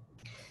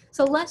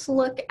 So let's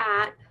look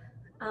at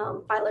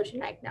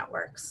phylogenetic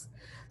networks.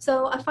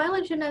 So a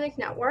phylogenetic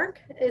network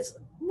is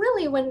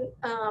really when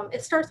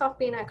it starts off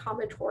being a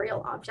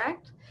combinatorial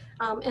object.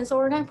 And so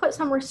we're going to put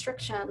some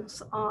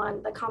restrictions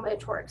on the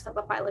combinatorics of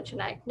a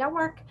phylogenetic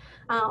network.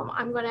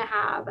 I'm going to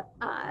have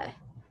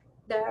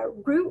the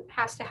root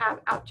has to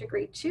have out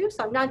degree 2.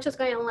 So I'm not just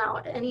going to allow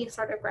any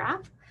sort of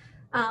graph.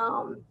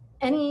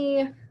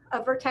 A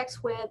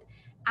vertex with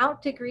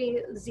out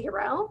degree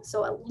 0,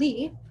 so a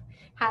leaf,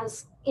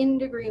 has in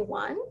degree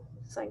 1.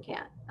 So I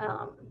can't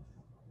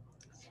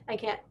I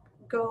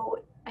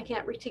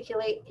can't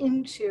reticulate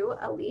into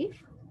a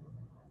leaf.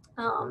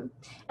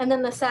 And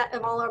then the set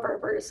of all of our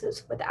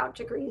vertices without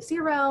degree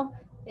 0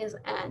 is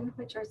n,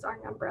 which is our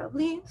number of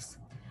leaves.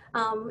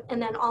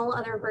 And then all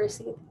other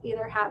vertices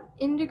either have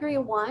in degree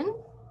 1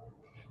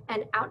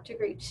 and out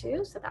degree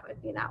 2, so that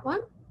would be that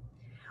one,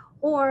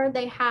 or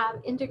they have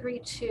in degree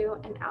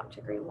 2 and out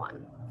degree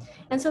 1.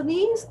 And so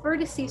these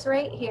vertices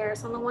right here,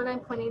 so the one I'm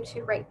pointing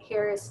to right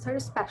here is sort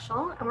of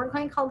special, and we're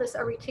going to call this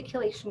a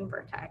reticulation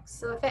vertex.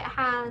 So if it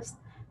has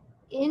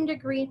in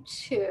degree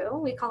 2,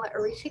 we call it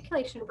a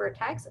reticulation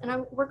vertex,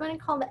 and we're going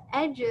to call the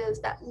edges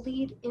that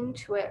lead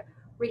into it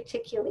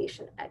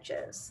reticulation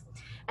edges.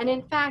 And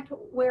in fact,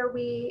 when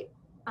we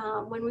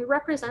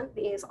represent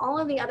these, all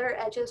of the other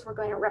edges we're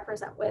going to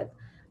represent with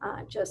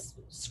just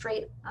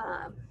straight,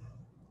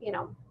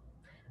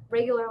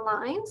 regular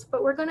lines,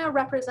 but we're going to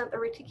represent the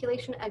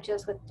reticulation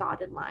edges with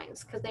dotted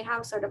lines because they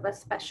have sort of a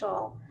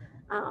special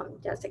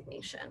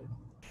designation.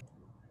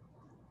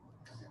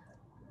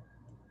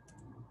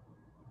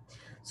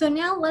 So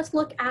now let's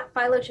look at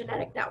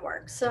phylogenetic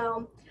networks.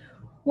 So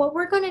what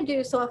we're going to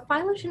do, so a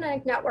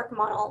phylogenetic network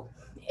model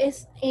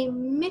is a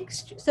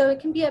mixed, so it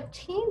can be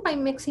obtained by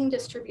mixing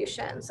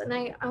distributions. And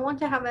I want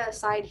to have an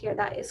aside here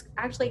that is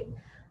actually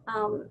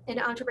in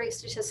algebraic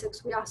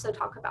statistics, we also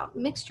talk about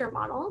mixture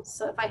models.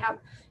 So if I have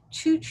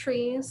 2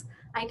 trees,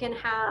 I can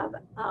have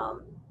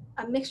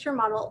a mixture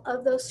model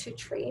of those 2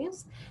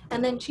 trees.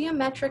 And then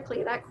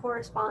geometrically, that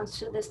corresponds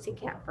to the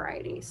secant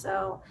variety.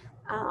 So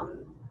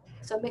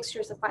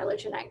mixtures of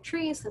phylogenetic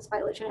trees, since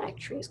phylogenetic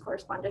trees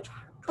correspond to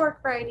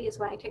torque varieties,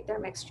 when I take their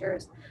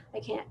mixtures,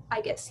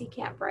 I get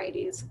secant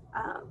varieties,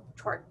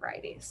 torque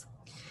varieties.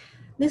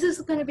 This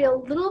is going to be a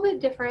little bit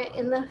different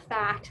in the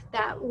fact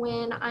that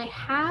when I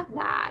have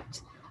that,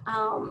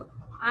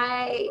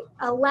 I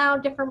allow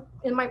different,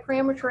 in my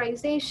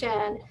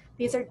parameterization,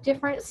 these are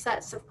different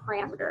sets of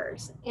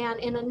parameters. And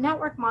in a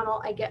network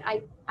model, I get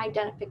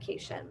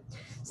identification.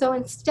 So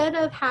instead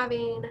of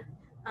having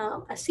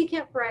a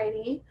secant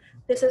variety,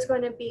 this is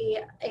going to be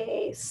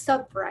a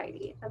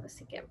sub-variety of a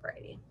secant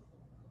variety.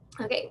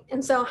 Okay,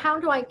 and so how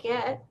do I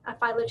get a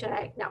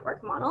phylogenetic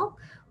network model?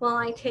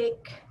 Well,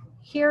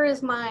 here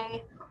is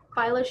my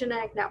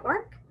phylogenetic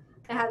network.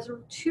 It has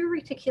 2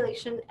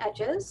 reticulation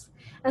edges.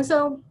 And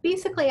so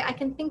basically I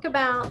can think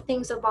about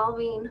things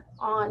evolving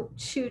on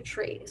 2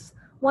 trees.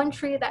 One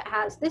tree that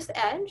has this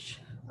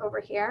edge over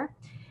here,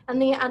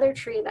 and the other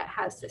tree that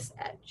has this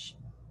edge.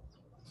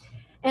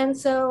 And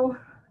so,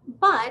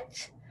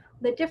 but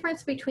the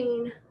difference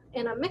between,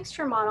 in a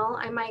mixture model,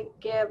 I might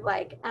give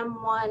like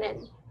M1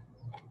 and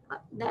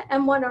the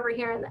M1 over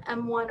here and the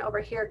M1 over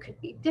here could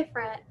be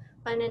different,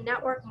 but in a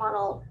network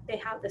model, they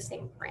have the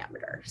same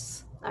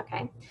parameters,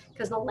 okay?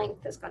 Because the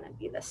length is going to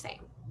be the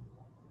same.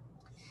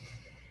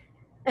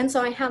 And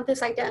so I have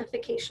this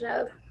identification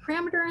of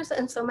parameters,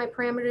 and so my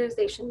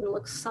parameterization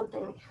looks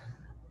something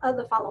of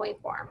the following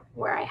form,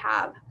 where I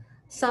have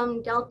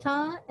some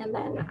delta, and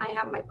then I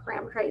have my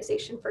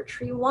parameterization for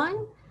tree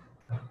 1,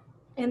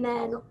 and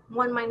then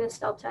 1 minus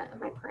delta and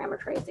my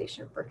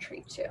parameterization for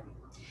tree 2.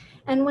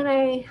 And when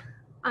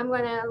I'm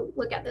going to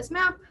look at this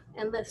map,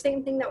 and the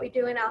same thing that we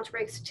do in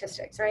algebraic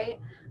statistics, right?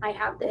 I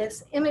have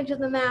this image of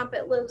the map,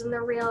 it lives in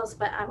the reals,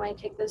 but I'm going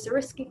to take the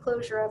Zariski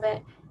closure of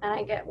it, and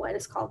I get what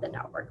is called the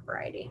network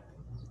variety.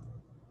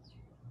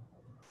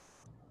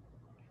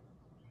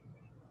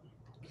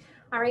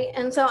 All right,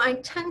 and so I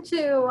tend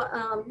to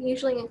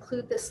usually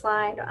include this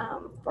slide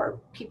for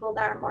people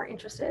that are more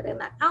interested in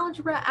the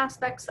algebra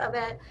aspects of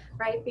it,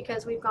 right?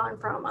 Because we've gone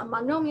from a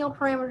monomial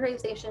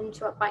parameterization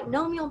to a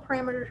binomial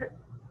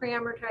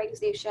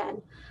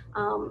parameterization.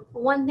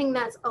 One thing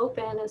that's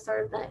open is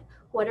sort of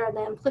what are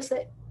the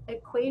implicit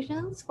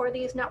equations for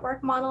these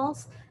network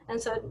models. And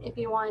so if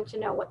you wanted to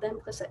know what the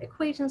implicit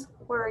equations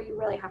were, you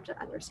really have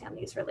to understand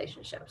these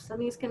relationships. So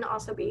these can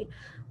also be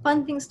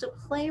fun things to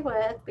play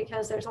with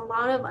because there's a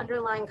lot of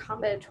underlying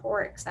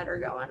combinatorics that are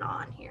going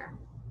on here.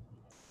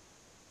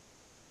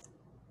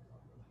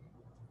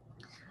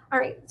 All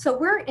right, so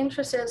we're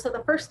interested, so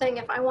the first thing,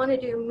 if I want to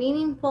do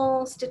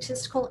meaningful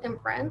statistical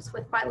inference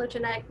with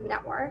phylogenetic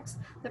networks,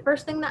 the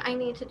first thing that I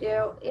need to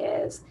do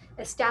is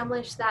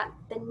establish that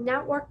the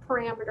network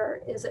parameter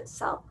is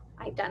itself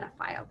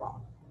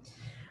identifiable.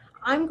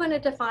 I'm going to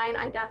define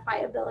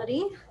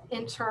identifiability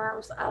in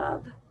terms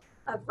of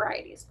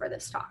varieties for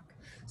this talk.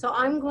 So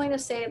I'm going to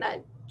say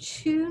that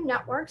 2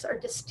 networks are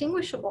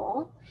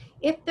distinguishable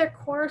if their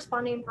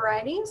corresponding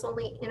varieties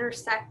only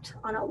intersect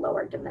on a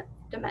lower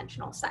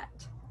dimensional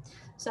set.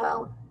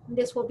 So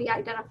this will be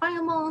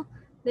identifiable,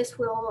 this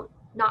will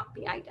not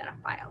be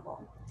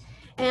identifiable.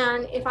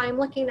 And if I'm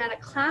looking at a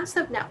class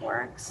of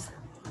networks,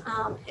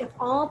 if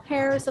all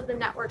pairs of the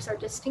networks are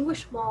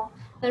distinguishable,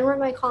 then we're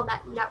going to call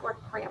that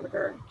network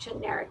parameter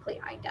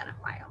generically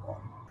identifiable.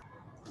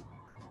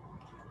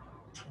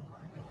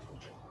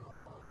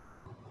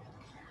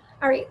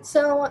 All right,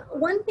 so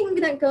one thing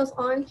that goes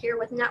on here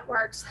with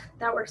networks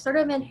that we're sort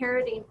of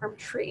inheriting from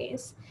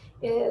trees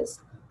is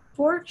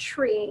for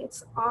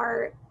trees,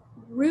 our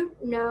root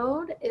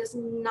node is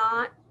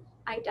not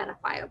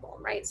identifiable,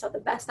 right? So the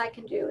best I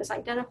can do is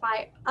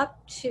identify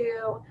up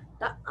to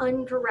the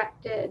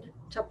undirected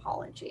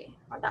topology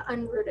or the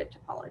unrooted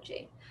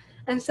topology.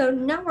 And so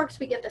networks,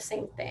 we get the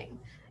same thing,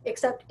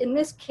 except in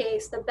this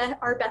case,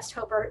 our best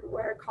hope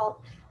were called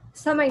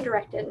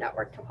semi-directed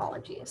network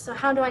topologies. So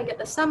how do I get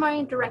the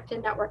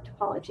semi-directed network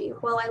topology?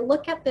 Well, I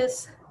look at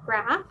this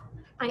graph,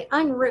 I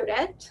unroot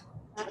it,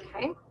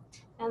 okay?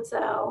 And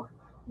so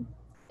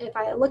if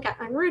I look at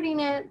unrooting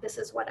it, this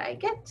is what I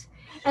get.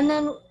 And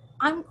then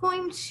I'm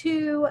going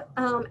to,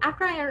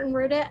 after I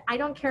unroot it, I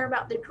don't care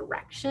about the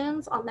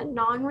directions on the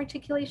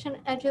non-reticulation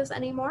edges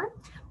anymore,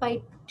 but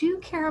I do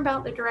care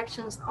about the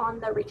directions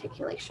on the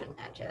reticulation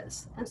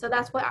edges. And so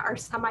that's what our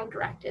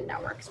semi-directed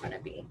network is going to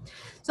be.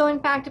 So in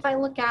fact, if I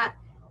look at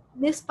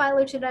this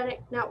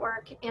phylogenetic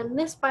network and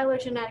this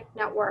phylogenetic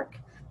network,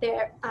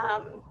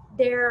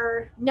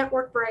 their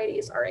network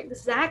varieties are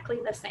exactly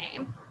the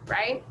same,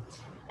 right?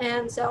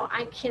 And so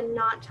I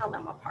cannot tell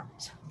them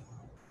apart.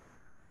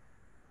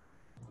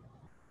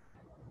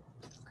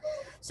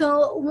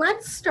 So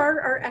let's start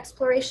our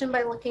exploration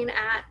by looking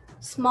at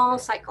small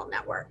cycle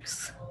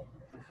networks.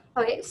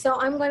 Okay, so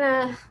I'm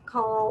gonna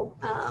call,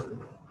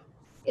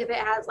 if it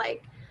has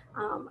like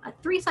a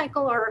 3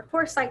 cycle or a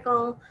 4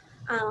 cycle,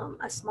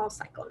 a small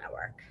cycle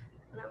network.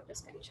 And I'm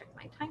just gonna check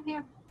my time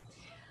here.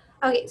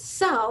 Okay,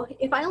 so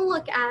if I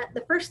look at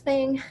the first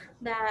thing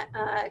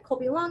that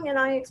Colby Long and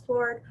I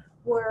explored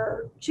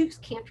were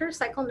Jukes-Cantor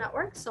cycle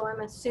networks. So I'm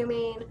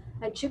assuming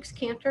a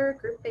Jukes-Cantor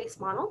group-based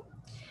model.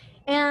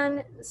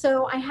 And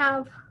so I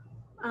have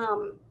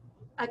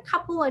a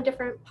couple of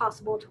different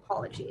possible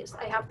topologies.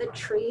 I have the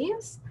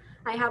trees,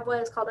 I have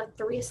what is called a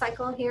 3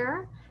 cycle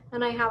here,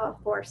 and I have a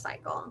 4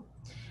 cycle.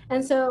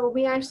 And so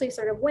we actually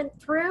sort of went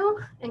through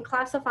and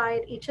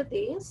classified each of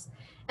these.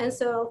 And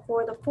so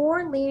for the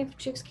 4-leaf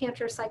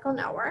Jukes-Cantor cycle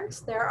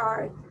networks, there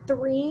are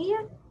 3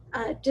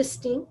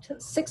 distinct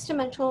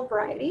 6-dimensional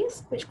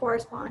varieties, which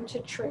correspond to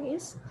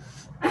trees,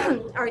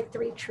 or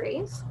 3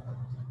 trees.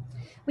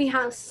 We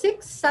have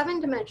 6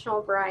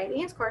 7-dimensional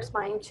varieties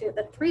corresponding to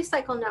the 3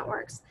 cycle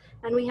networks,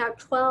 and we have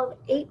 12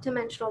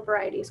 8-dimensional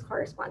varieties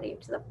corresponding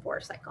to the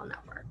 4 cycle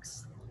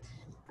networks.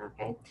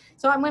 Okay,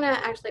 so I'm going to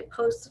actually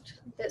post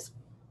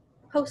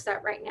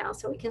that right now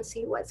so we can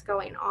see what's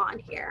going on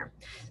here.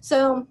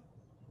 So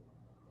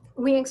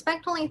we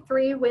expect only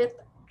 3 with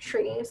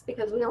trees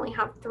because we only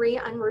have 3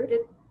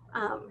 unrooted,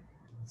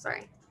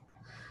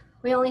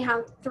 we only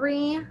have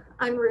 3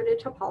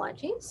 unrooted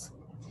topologies.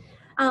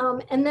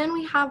 And then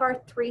we have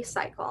our 3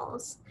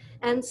 cycles.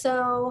 And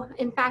so,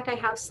 in fact, I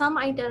have some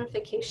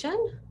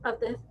identification of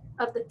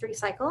the 3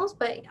 cycles,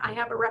 but I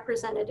have a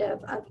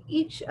representative of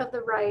each of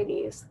the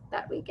varieties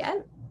that we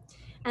get.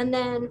 And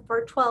then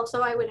for 12,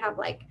 so I would have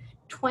like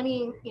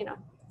 20,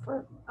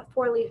 for a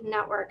 4-leaf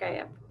network, I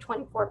have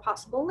 24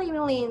 possible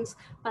labelings,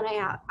 but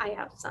I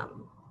have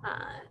some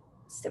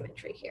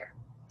symmetry here.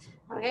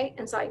 Okay,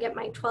 and so I get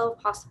my 12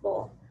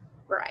 possible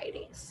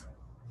varieties.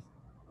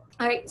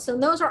 All right, so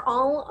those are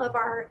all of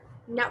our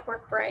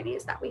network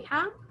varieties that we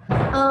have.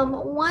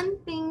 One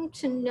thing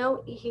to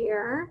note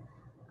here,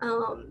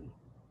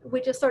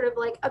 which is sort of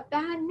like a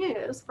bad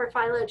news for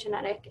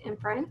phylogenetic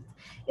inference,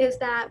 is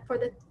that for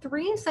the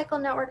 3 cycle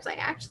networks, I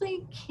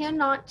actually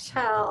cannot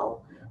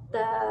tell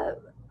the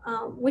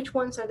which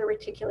ones are the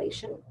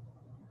reticulation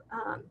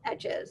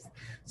edges.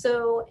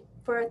 So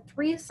for a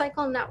 3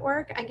 cycle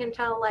network, I can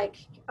tell like,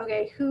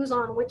 okay, who's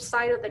on which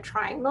side of the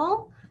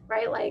triangle,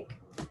 right? Like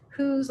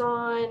who's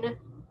on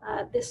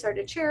this sort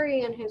of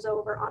cherry and who's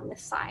over on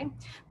this side.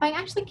 But I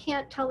actually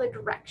can't tell the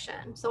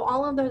direction. So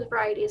all of those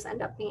varieties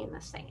end up being the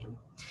same.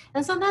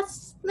 And so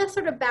that's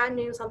sort of bad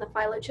news on the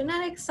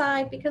phylogenetic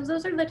side, because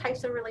those are the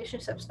types of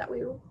relationships that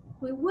we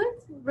would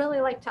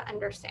really like to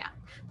understand.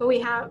 But we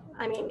have,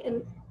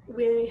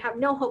 we have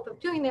no hope of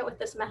doing it with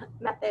this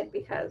method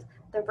because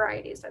the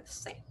varieties are the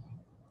same.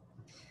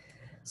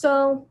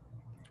 So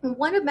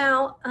what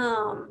about,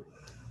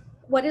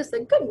 what is the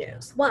good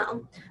news?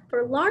 Well,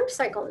 for large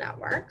cycle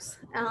networks,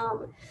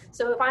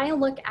 so if I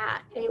look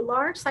at a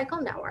large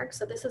cycle network,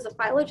 so this is a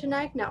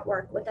phylogenetic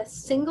network with a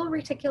single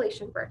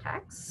reticulation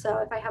vertex. So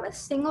if I have a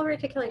single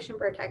reticulation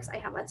vertex, I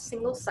have a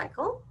single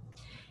cycle.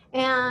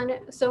 And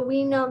so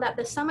we know that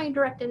the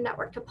semi-directed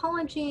network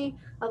topology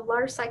of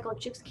large cycle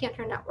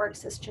Jukes-Cantor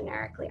networks is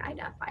generically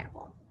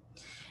identifiable.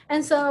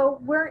 And so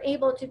we're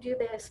able to do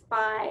this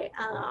by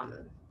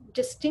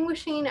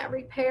distinguishing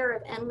every pair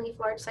of n-leaf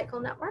large cycle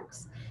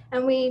networks.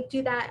 And we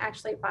do that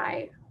actually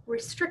by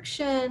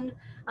restriction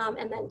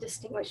and then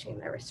distinguishing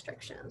the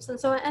restrictions. And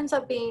so it ends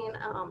up being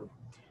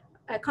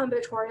a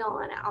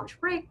combinatorial and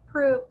algebraic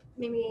proof.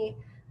 Maybe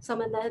some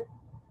of the,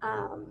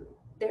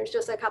 there's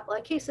just a couple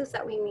of cases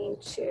that we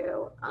need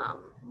to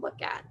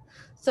look at.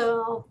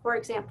 So for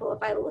example,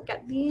 if I look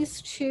at these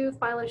 2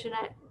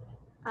 phylogenetic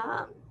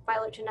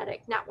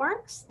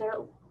networks,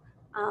 they're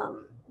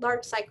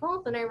large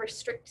cycle, then I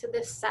restrict to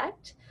this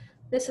set.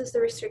 This is the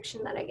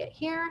restriction that I get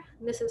here.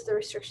 And this is the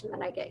restriction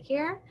that I get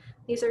here.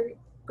 These are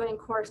going to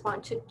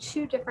correspond to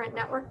 2 different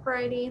network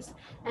varieties,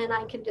 and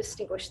I can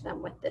distinguish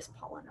them with this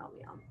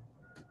polynomial.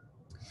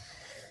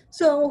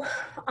 So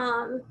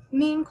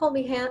me and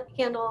Colby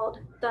handled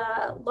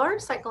the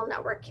large cycle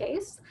network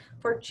case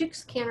for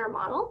Jukes Cantor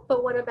model,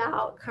 but what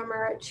about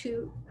Chimera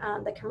 2,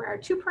 the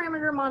Chimera 2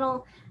 parameter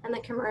model and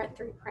the Chimera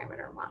 3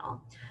 parameter model?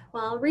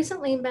 Well,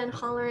 recently Ben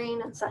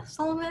Hollerine and Seth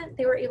Sullivan,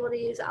 they were able to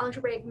use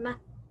algebraic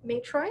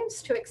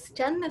matroids to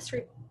extend this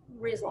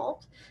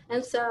result.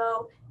 And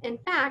so in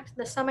fact,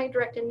 the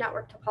semi-directed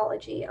network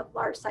topology of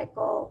large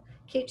cycle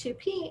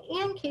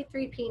K2P and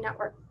K3P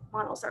network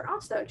models are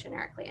also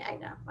generically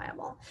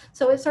identifiable.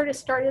 So it sort of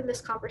started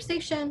this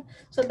conversation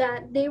so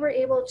that they were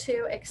able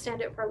to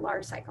extend it for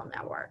large cycle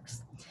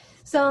networks.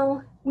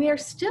 So we are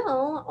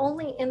still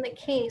only in the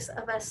case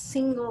of a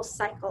single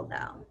cycle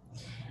though.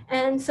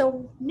 And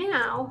so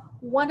now,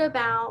 what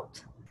about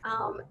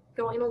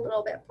going a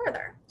little bit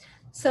further?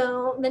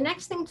 So the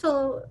next thing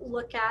to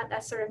look at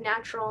that's sort of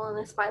natural in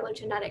this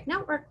phylogenetic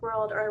network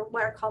world are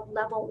what are called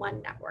level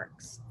 1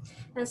 networks.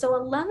 And so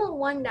a level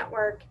 1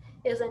 network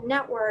is a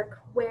network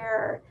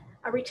where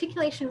a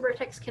reticulation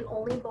vertex can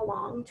only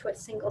belong to a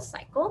single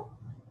cycle.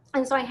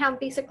 And so I have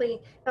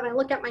basically, if I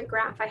look at my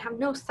graph, I have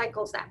no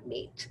cycles that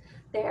meet.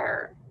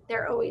 They're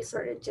always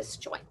sort of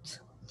disjoint.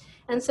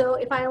 And so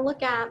if I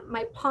look at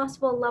my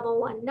possible level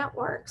 1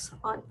 networks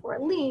on 4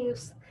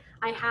 leaves,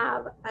 I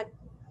have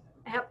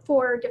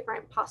 4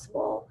 different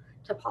possible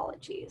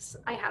topologies.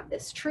 I have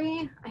this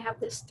tree, I have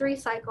this 3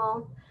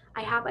 cycle,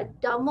 I have a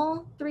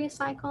double 3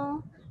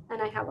 cycle,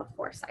 and I have a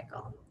 4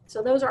 cycle.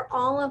 So those are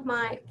all of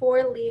my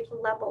 4-leaf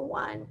level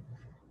 1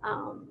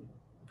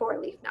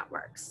 4-leaf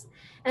networks.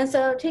 And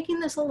so taking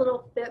this a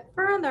little bit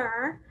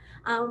further,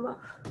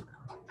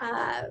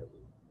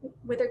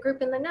 with a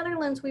group in the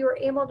Netherlands, we were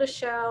able to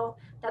show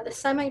that the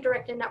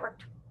semi-directed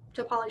network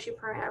topology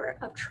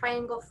parameter of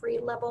triangle-free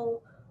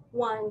level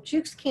 1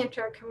 Jukes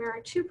Cantor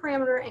Chimera 2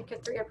 parameter and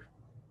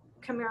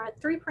Chimera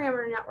 3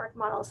 parameter network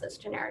models is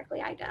generically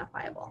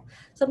identifiable.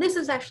 So this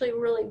is actually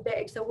really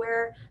big. So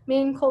where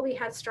me and Colby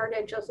had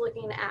started just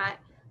looking at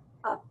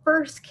a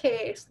first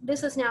case,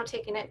 this is now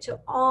taking it to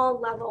all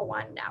level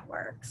 1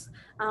 networks.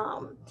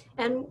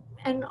 And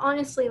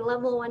honestly,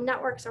 level 1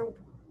 networks are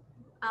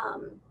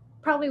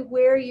probably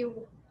where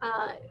you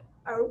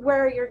or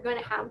where you're going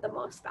to have the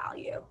most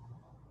value.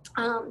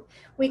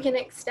 We can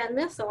extend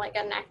this, so like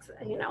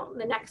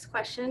the next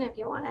question, if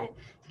you want to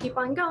keep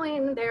on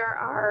going, there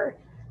are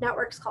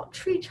networks called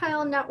tree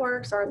child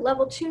networks or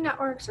level 2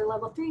 networks or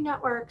level 3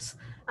 networks,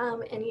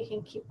 and you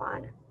can keep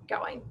on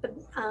going. But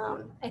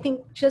I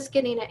think just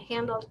getting it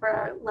handled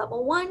for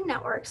level 1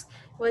 networks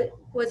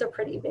was a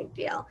pretty big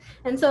deal.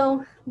 And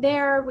so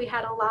there we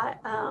had a lot,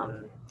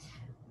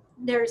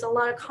 there's a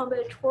lot of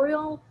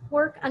combinatorial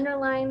work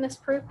underlying this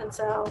proof. And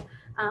so,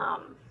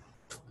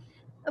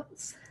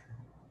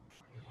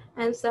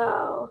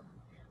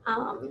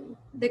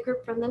 the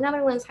group from the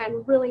Netherlands had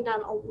really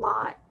done a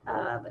lot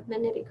of the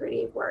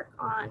nitty-gritty work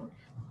on,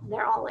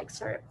 they're all like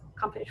sort of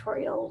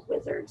combinatorial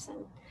wizards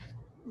and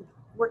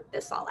worked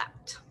this all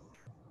out.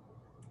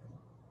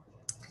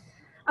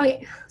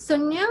 Okay, so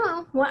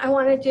now what I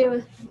want to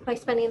do by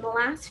spending the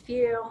last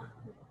few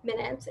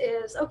minutes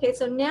is, okay,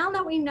 so now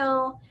that we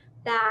know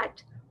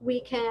that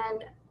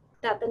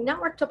that the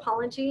network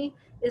topology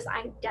is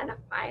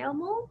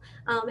identifiable,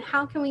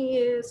 how can we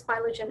use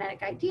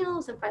phylogenetic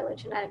ideals and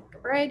phylogenetic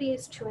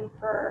varieties to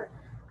infer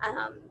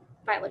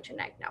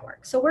phylogenetic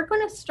networks? So we're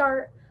going to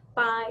start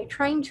by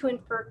trying to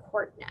infer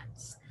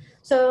coordinates.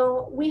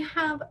 So we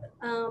have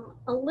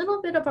a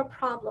little bit of a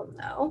problem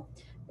though,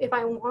 if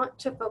I want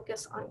to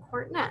focus on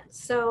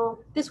coordinates.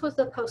 So this was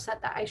the post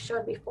set that I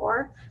showed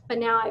before, but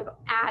now I've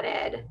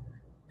added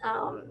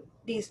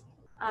these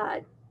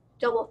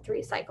double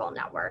 3 cycle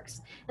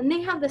networks, and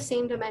they have the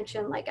same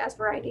dimension, like as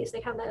varieties,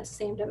 they have the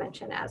same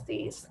dimension as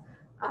these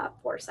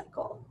 4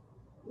 cycle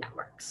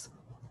networks.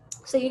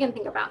 So you can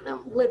think about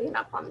them living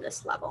up on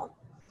this level.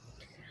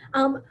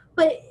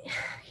 But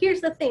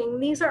here's the thing,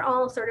 these are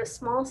all sort of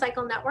small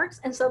cycle networks,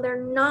 and so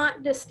they're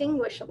not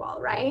distinguishable,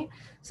 right?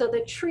 So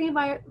the tree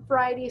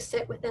varieties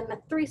sit within the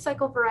 3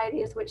 cycle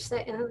varieties, which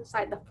sit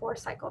inside the 4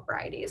 cycle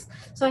varieties.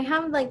 So I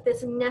have like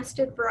this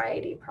nested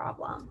variety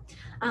problem.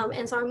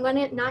 And so I'm going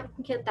to not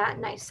get that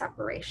nice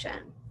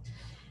separation.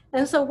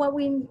 And so what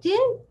we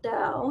did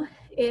though,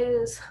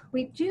 is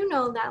we do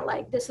know that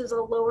like this is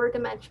a lower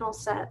dimensional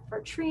set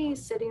for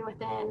trees sitting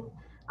within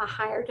a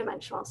higher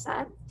dimensional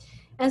set.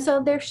 And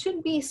so there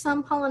should be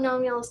some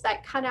polynomials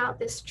that cut out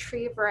this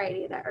tree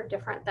variety that are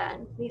different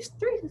than these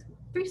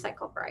three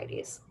cycle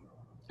varieties.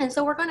 And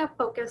so we're going to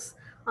focus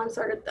on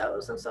sort of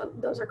those. And so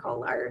those are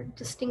called our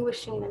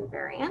distinguishing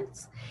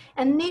invariants.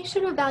 And they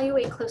should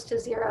evaluate close to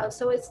 0.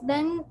 So it's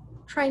then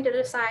trying to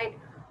decide,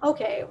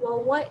 okay,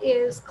 well, what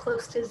is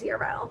close to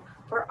 0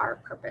 for our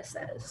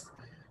purposes?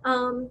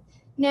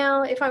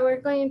 Now, if I were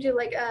going to do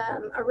like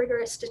a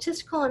rigorous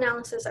statistical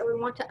analysis, I would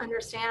want to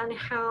understand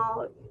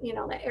how, you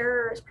know, the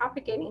error is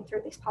propagating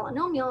through these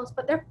polynomials,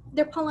 but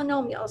they're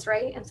polynomials,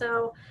 right? And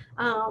so,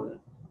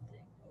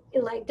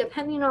 like,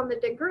 depending on the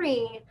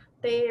degree,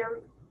 they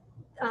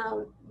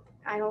are,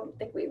 I don't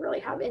think we really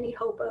have any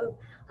hope of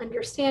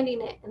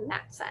understanding it in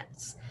that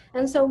sense.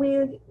 And so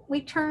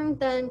we turned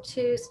then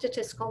to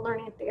statistical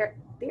learning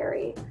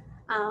theory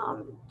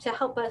to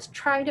help us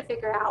try to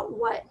figure out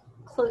what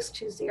close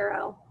to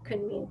zero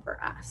could mean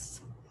for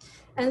us.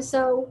 And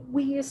so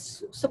we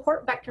use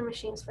support vector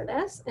machines for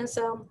this. And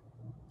so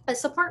a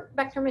support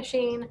vector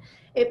machine,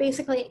 it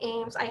basically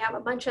aims, I have a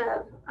bunch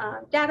of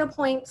data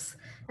points.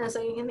 And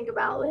so you can think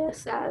about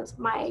this as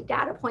my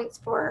data points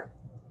for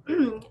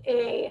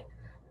a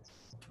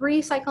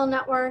 3-cycle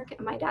network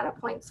and my data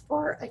points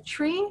for a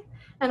tree.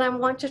 And I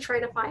want to try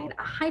to find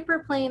a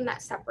hyperplane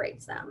that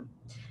separates them.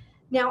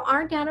 Now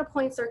our data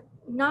points are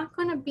not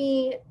going to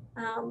be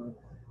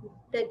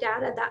the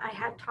data that I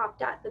had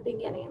talked at the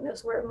beginning.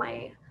 Those were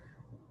my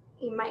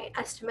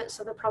estimates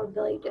of the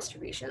probability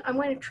distribution. I'm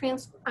going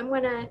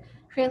to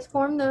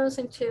transform those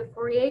into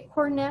Fourier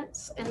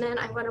coordinates, and then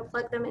I'm going to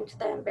plug them into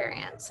the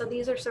invariants. So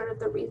these are sort of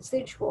the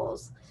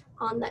residuals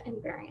on the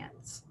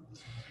invariants.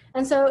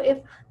 And so if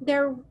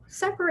they're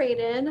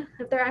separated,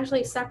 if they're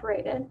actually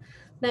separated,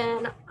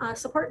 then a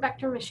support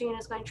vector machine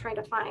is going to try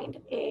to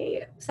find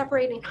a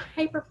separating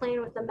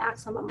hyperplane with the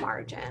maximum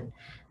margin.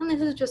 And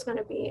this is just going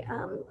to be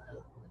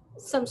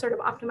some sort of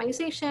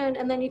optimization,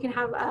 and then you can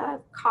have a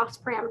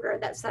cost parameter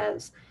that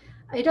says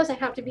it doesn't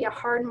have to be a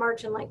hard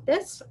margin like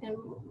this. In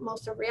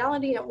most of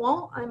reality, it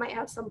won't. I might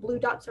have some blue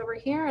dots over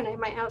here, and I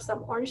might have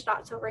some orange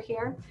dots over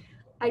here.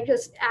 I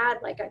just add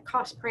like a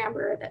cost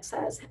parameter that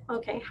says,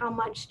 okay, how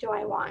much do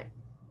I want?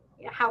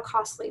 How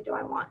costly do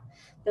I want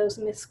those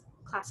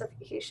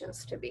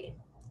misclassifications to be?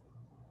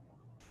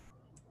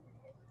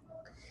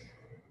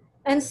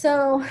 And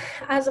so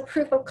as a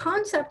proof of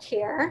concept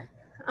here,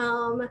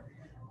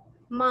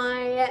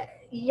 my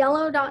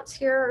yellow dots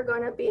here are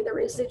going to be the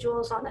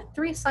residuals on a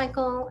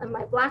 3-cycle, and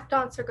my black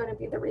dots are going to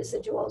be the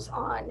residuals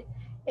on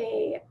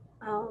a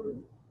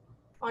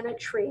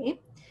tree.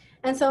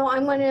 And so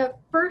I'm going to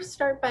first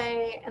start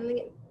by,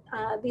 and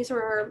these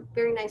were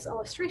very nice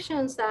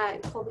illustrations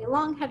that Colby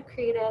Long had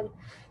created.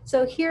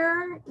 So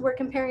here we're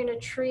comparing a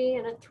tree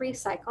and a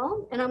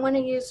 3-cycle, and I'm going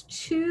to use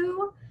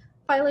 2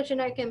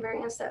 phylogenetic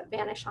invariants that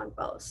vanish on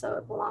both. So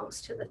it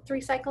belongs to the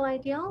 3-cycle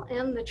ideal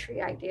and the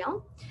tree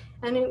ideal.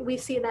 And we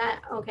see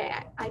that, okay,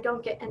 I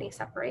don't get any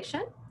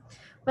separation.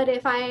 But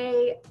if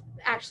I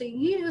actually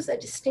use a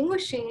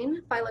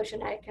distinguishing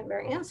phylogenetic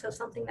invariant, so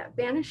something that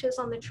vanishes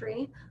on the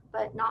tree,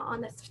 but not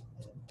on the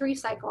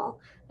 3-cycle,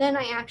 then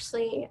I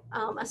actually,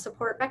 a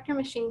support vector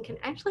machine can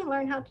actually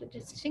learn how to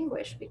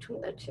distinguish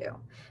between the two.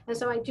 And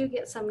so I do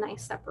get some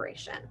nice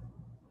separation.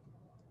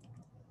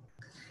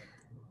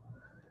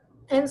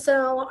 And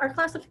so our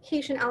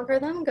classification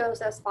algorithm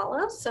goes as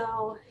follows.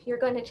 So you're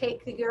going to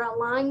take your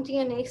aligned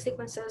DNA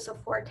sequences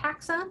of 4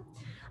 taxa.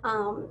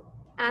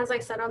 As I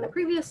said on the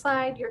previous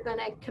slide, you're going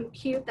to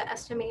compute the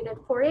estimated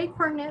Fourier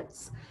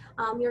coordinates.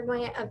 You're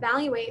going to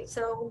evaluate.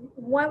 So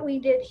what we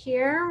did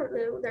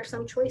here, there's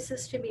some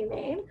choices to be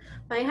made.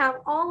 But I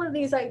have all of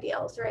these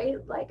ideals, right?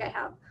 Like I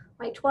have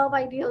my 12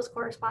 ideals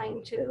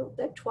corresponding to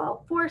the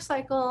 12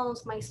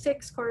 4-cycles, my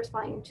 6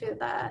 corresponding to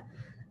the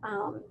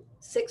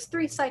 6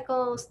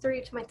 3-cycles,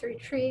 3 to my 3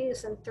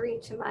 trees, and 3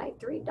 to my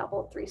 3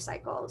 double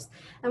 3-cycles.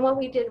 And what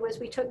we did was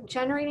we took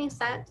generating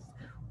sets.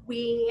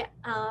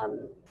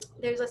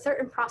 There's a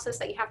certain process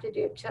that you have to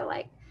do to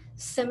like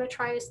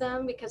symmetrize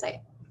them, because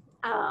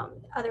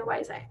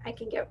otherwise I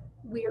can get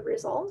weird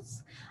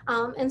results.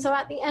 And so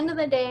at the end of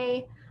the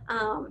day,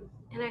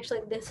 and actually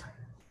this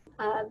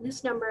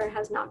number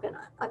has not been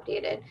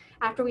updated.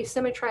 After we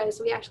symmetrize,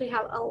 we actually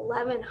have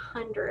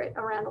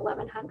around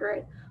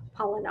 1,100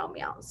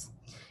 polynomials.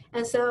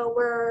 And so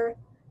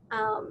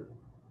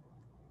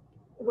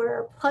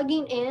we're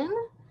plugging in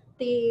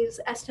these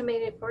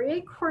estimated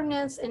Fourier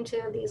coordinates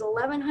into these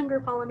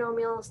 1,100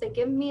 polynomials. They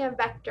give me a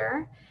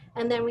vector,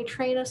 and then we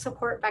train a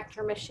support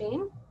vector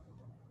machine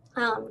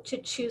to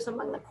choose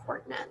among the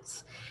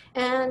coordinates.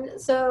 And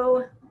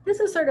so this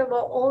is sort of an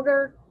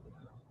older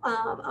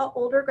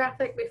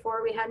graphic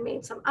before we had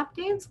made some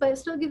updates, but it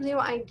still gives you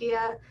an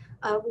idea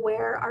of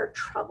where our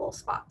trouble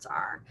spots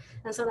are.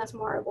 And so that's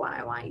more of what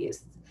I want to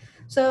use.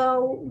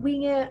 So we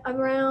get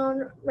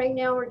around, right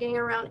now we're getting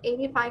around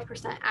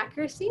 85%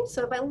 accuracy.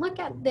 So if I look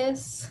at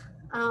this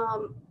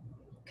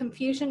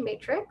confusion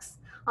matrix,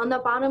 on the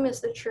bottom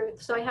is the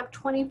truth. So I have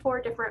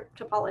 24 different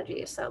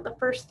topologies. So the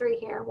first 3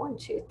 here, 1,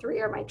 2, 3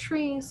 are my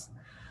trees,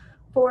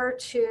 4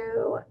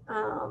 to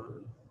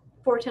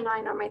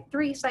 9 are my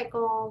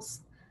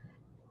 3-cycles,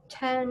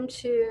 10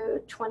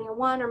 to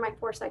 21 are my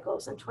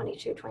 4-cycles, and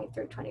 22,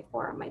 23,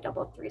 24 are my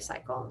double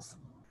 3-cycles.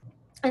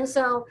 And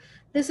so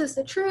this is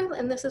the truth,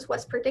 and this is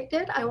what's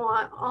predicted. I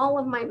want all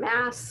of my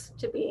mass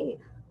to be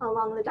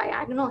along the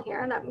diagonal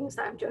here. That means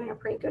that I'm doing a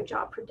pretty good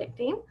job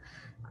predicting.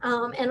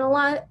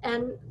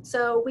 And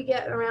so we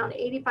get around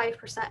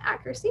 85%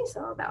 accuracy.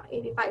 So about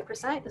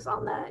 85% is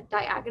on the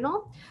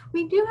diagonal.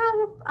 We do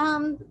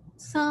have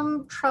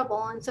some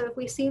trouble. And so if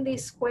we see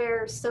these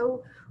squares,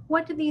 so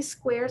what do these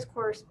squares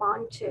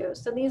correspond to?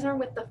 So these are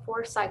with the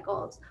 4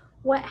 cycles.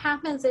 What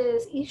happens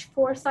is each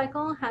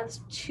 4-cycle has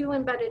 2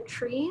 embedded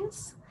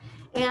trees,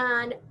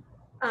 And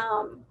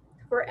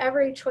for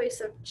every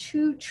choice of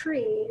 2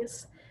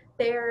 trees,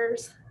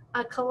 there's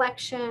a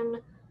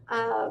collection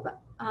of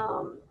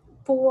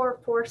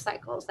 4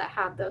 cycles that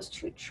have those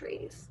 2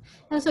 trees.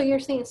 And so you're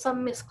seeing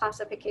some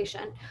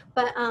misclassification,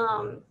 but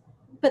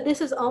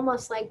this is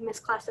almost like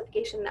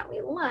misclassification that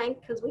we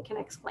like because we can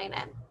explain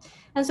it.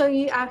 And so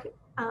you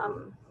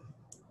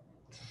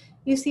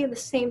see the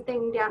same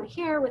thing down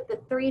here with the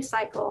 3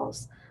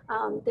 cycles.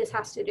 This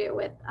has to do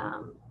with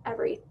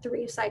every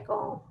 3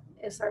 cycle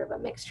is sort of a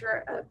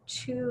mixture of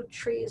 2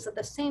 trees of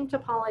the same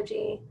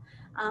topology.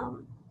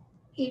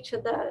 Each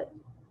of the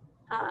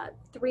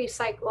 3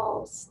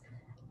 cycles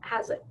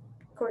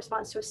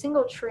corresponds to a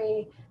single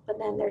tree, but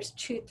then there's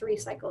 2 3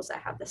 cycles that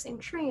have the same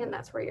tree, and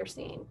that's where you're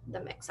seeing the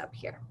mix up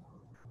here.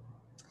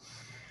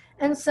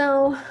 And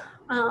so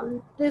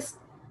this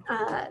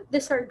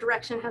sort of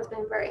direction has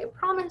been very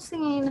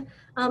promising.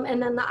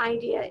 And then the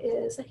idea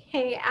is,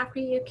 hey, after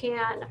you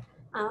can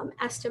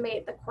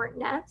estimate the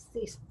coordinates,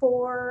 these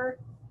 4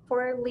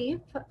 leaf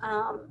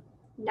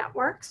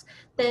networks,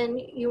 then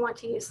you want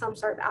to use some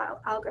sort of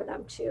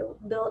algorithm to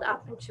build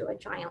up into a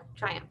giant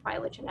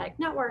phylogenetic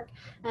network.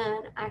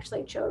 And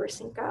actually, Joe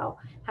Racinko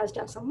has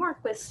done some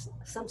work with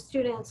some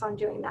students on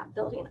doing that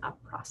building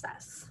up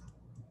process.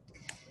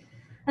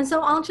 And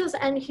so I'll just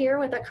end here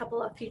with a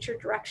couple of future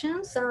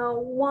directions. So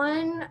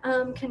one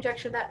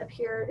conjecture that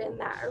appeared in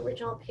that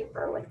original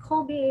paper with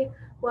Colby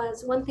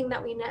was one thing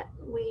that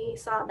we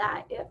saw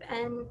that if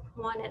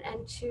N1 and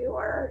N2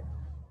 are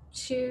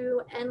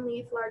 2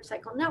 N-leaf large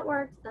cycle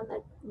networks, then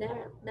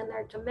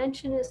their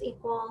dimension is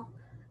equal.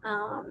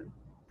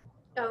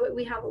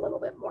 We have a little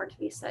bit more to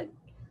be said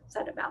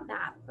about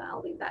that, but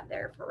I'll leave that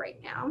there for right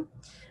now.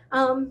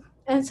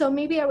 And so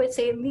maybe I would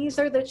say these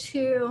are the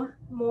 2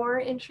 more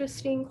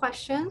interesting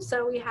questions.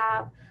 So we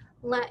have,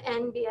 let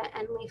N be an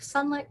N-leaf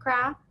sunlit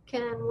graph.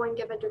 Can one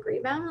give a degree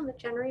bound on the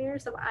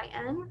generators of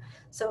IN?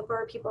 So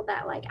for people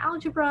that like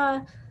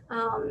algebra,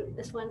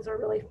 this one's a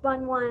really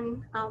fun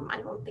one.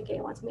 I don't think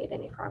anyone's made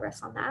any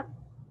progress on that.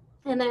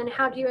 And then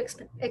how do you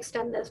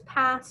extend this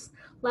past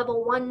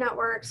level 1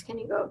 networks? Can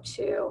you go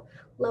to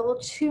level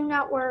 2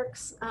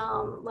 networks,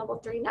 level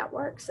 3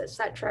 networks,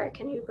 etc.?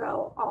 Can you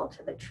go all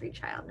to the tree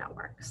child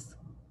networks?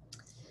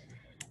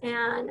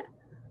 And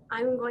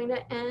I'm going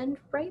to end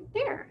right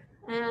there.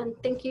 And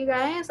thank you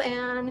guys.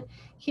 And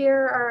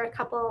here are a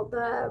couple of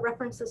the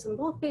references in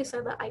boldface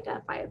are the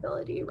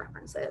identifiability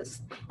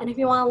references. And if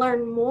you want to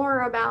learn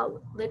more about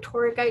the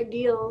toric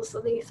ideals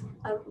of these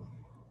of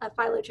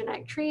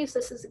phylogenetic trees,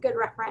 this is a good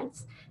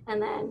reference.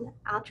 And then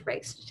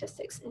algebraic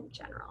statistics in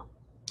general.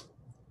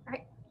 All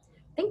right.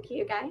 Thank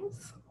you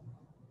guys.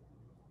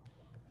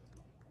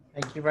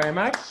 Thank you very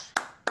much.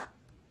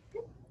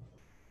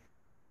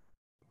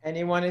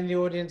 Anyone in the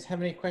audience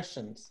have any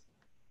questions?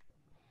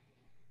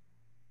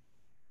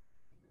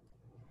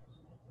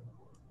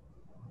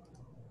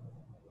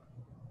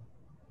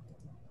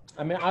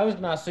 I mean, I was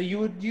going to ask, so you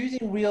were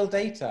using real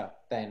data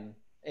then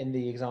in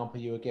the example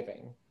you were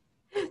giving?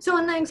 So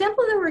in the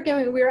example that we're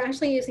giving, we're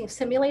actually using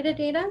simulated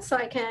data, so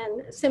I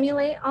can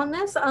simulate on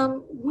this.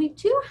 We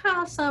do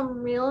have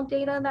some real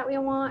data that we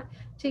want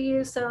to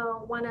use.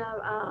 So one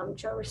of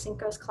Joe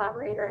Racinko's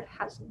collaborators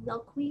has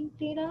milkweed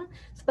data,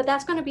 but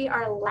that's going to be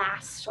our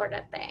last sort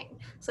of thing.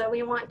 So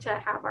we want to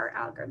have our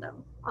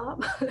algorithm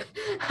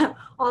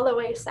all the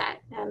way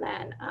set, and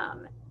then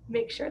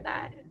make sure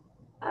that,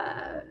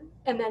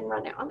 and then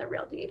run it on the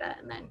real data,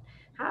 and then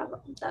have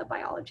the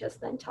biologist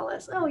then tell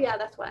us, oh yeah,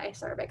 that's what I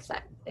sort of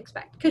expect.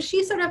 Because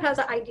she sort of has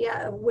an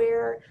idea of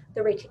where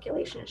the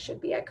reticulation should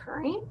be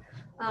occurring.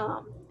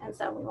 And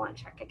so we want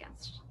to check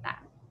against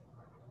that.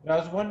 But I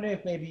was wondering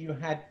if maybe you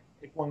had,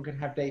 if one could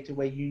have data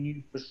where you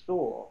knew for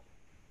sure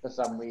for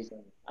some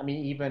reason. I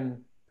mean,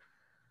 even.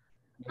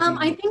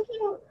 I think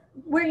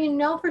where you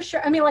know for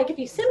sure, I mean, like if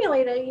you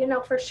simulate it, you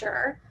know for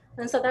sure.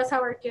 And so that's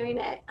how we're doing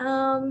it.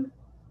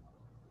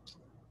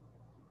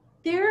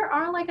 There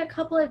are like a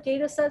couple of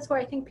data sets where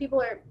I think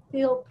people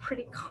feel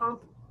pretty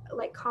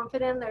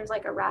confident. There's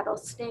like a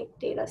rattlesnake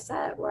data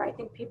set where I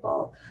think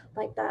people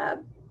like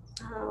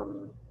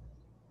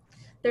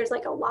there's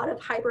like a lot of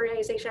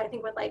hybridization, I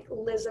think, with like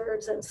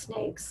lizards and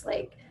snakes.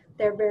 Like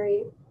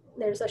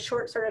there's a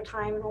short sort of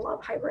time and a lot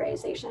of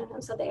hybridization.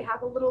 And so they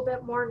have a little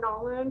bit more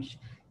knowledge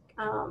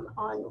on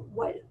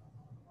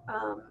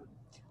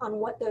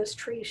what those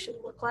trees should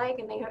look like.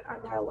 And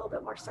they're a little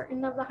bit more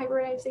certain of the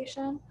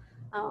hybridization.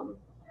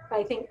 But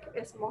I think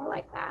it's more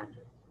like that.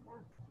 Yeah.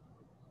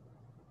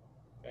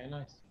 Very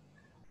nice.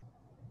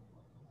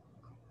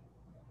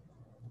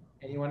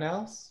 Anyone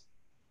else?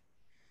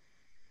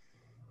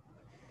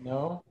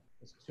 No?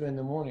 It's 2 in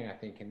the morning, I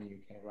think, in the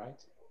UK,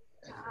 right?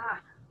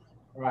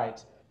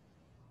 Right.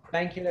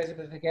 Thank you,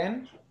 Elizabeth,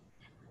 again.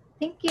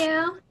 Thank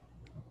you.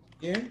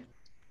 You?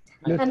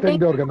 Let's thank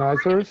the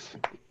organizers.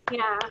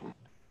 Yeah.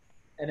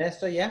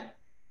 Ernesto, yeah?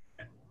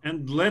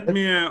 And let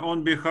me,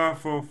 on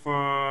behalf of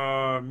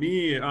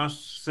me,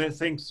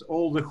 thanks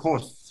all the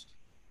hosts.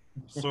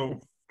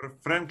 So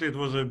Frankly, it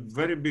was a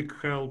very big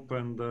help,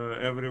 and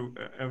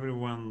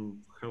everyone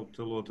helped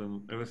a lot,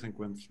 and everything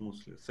went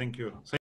smoothly. Thank you.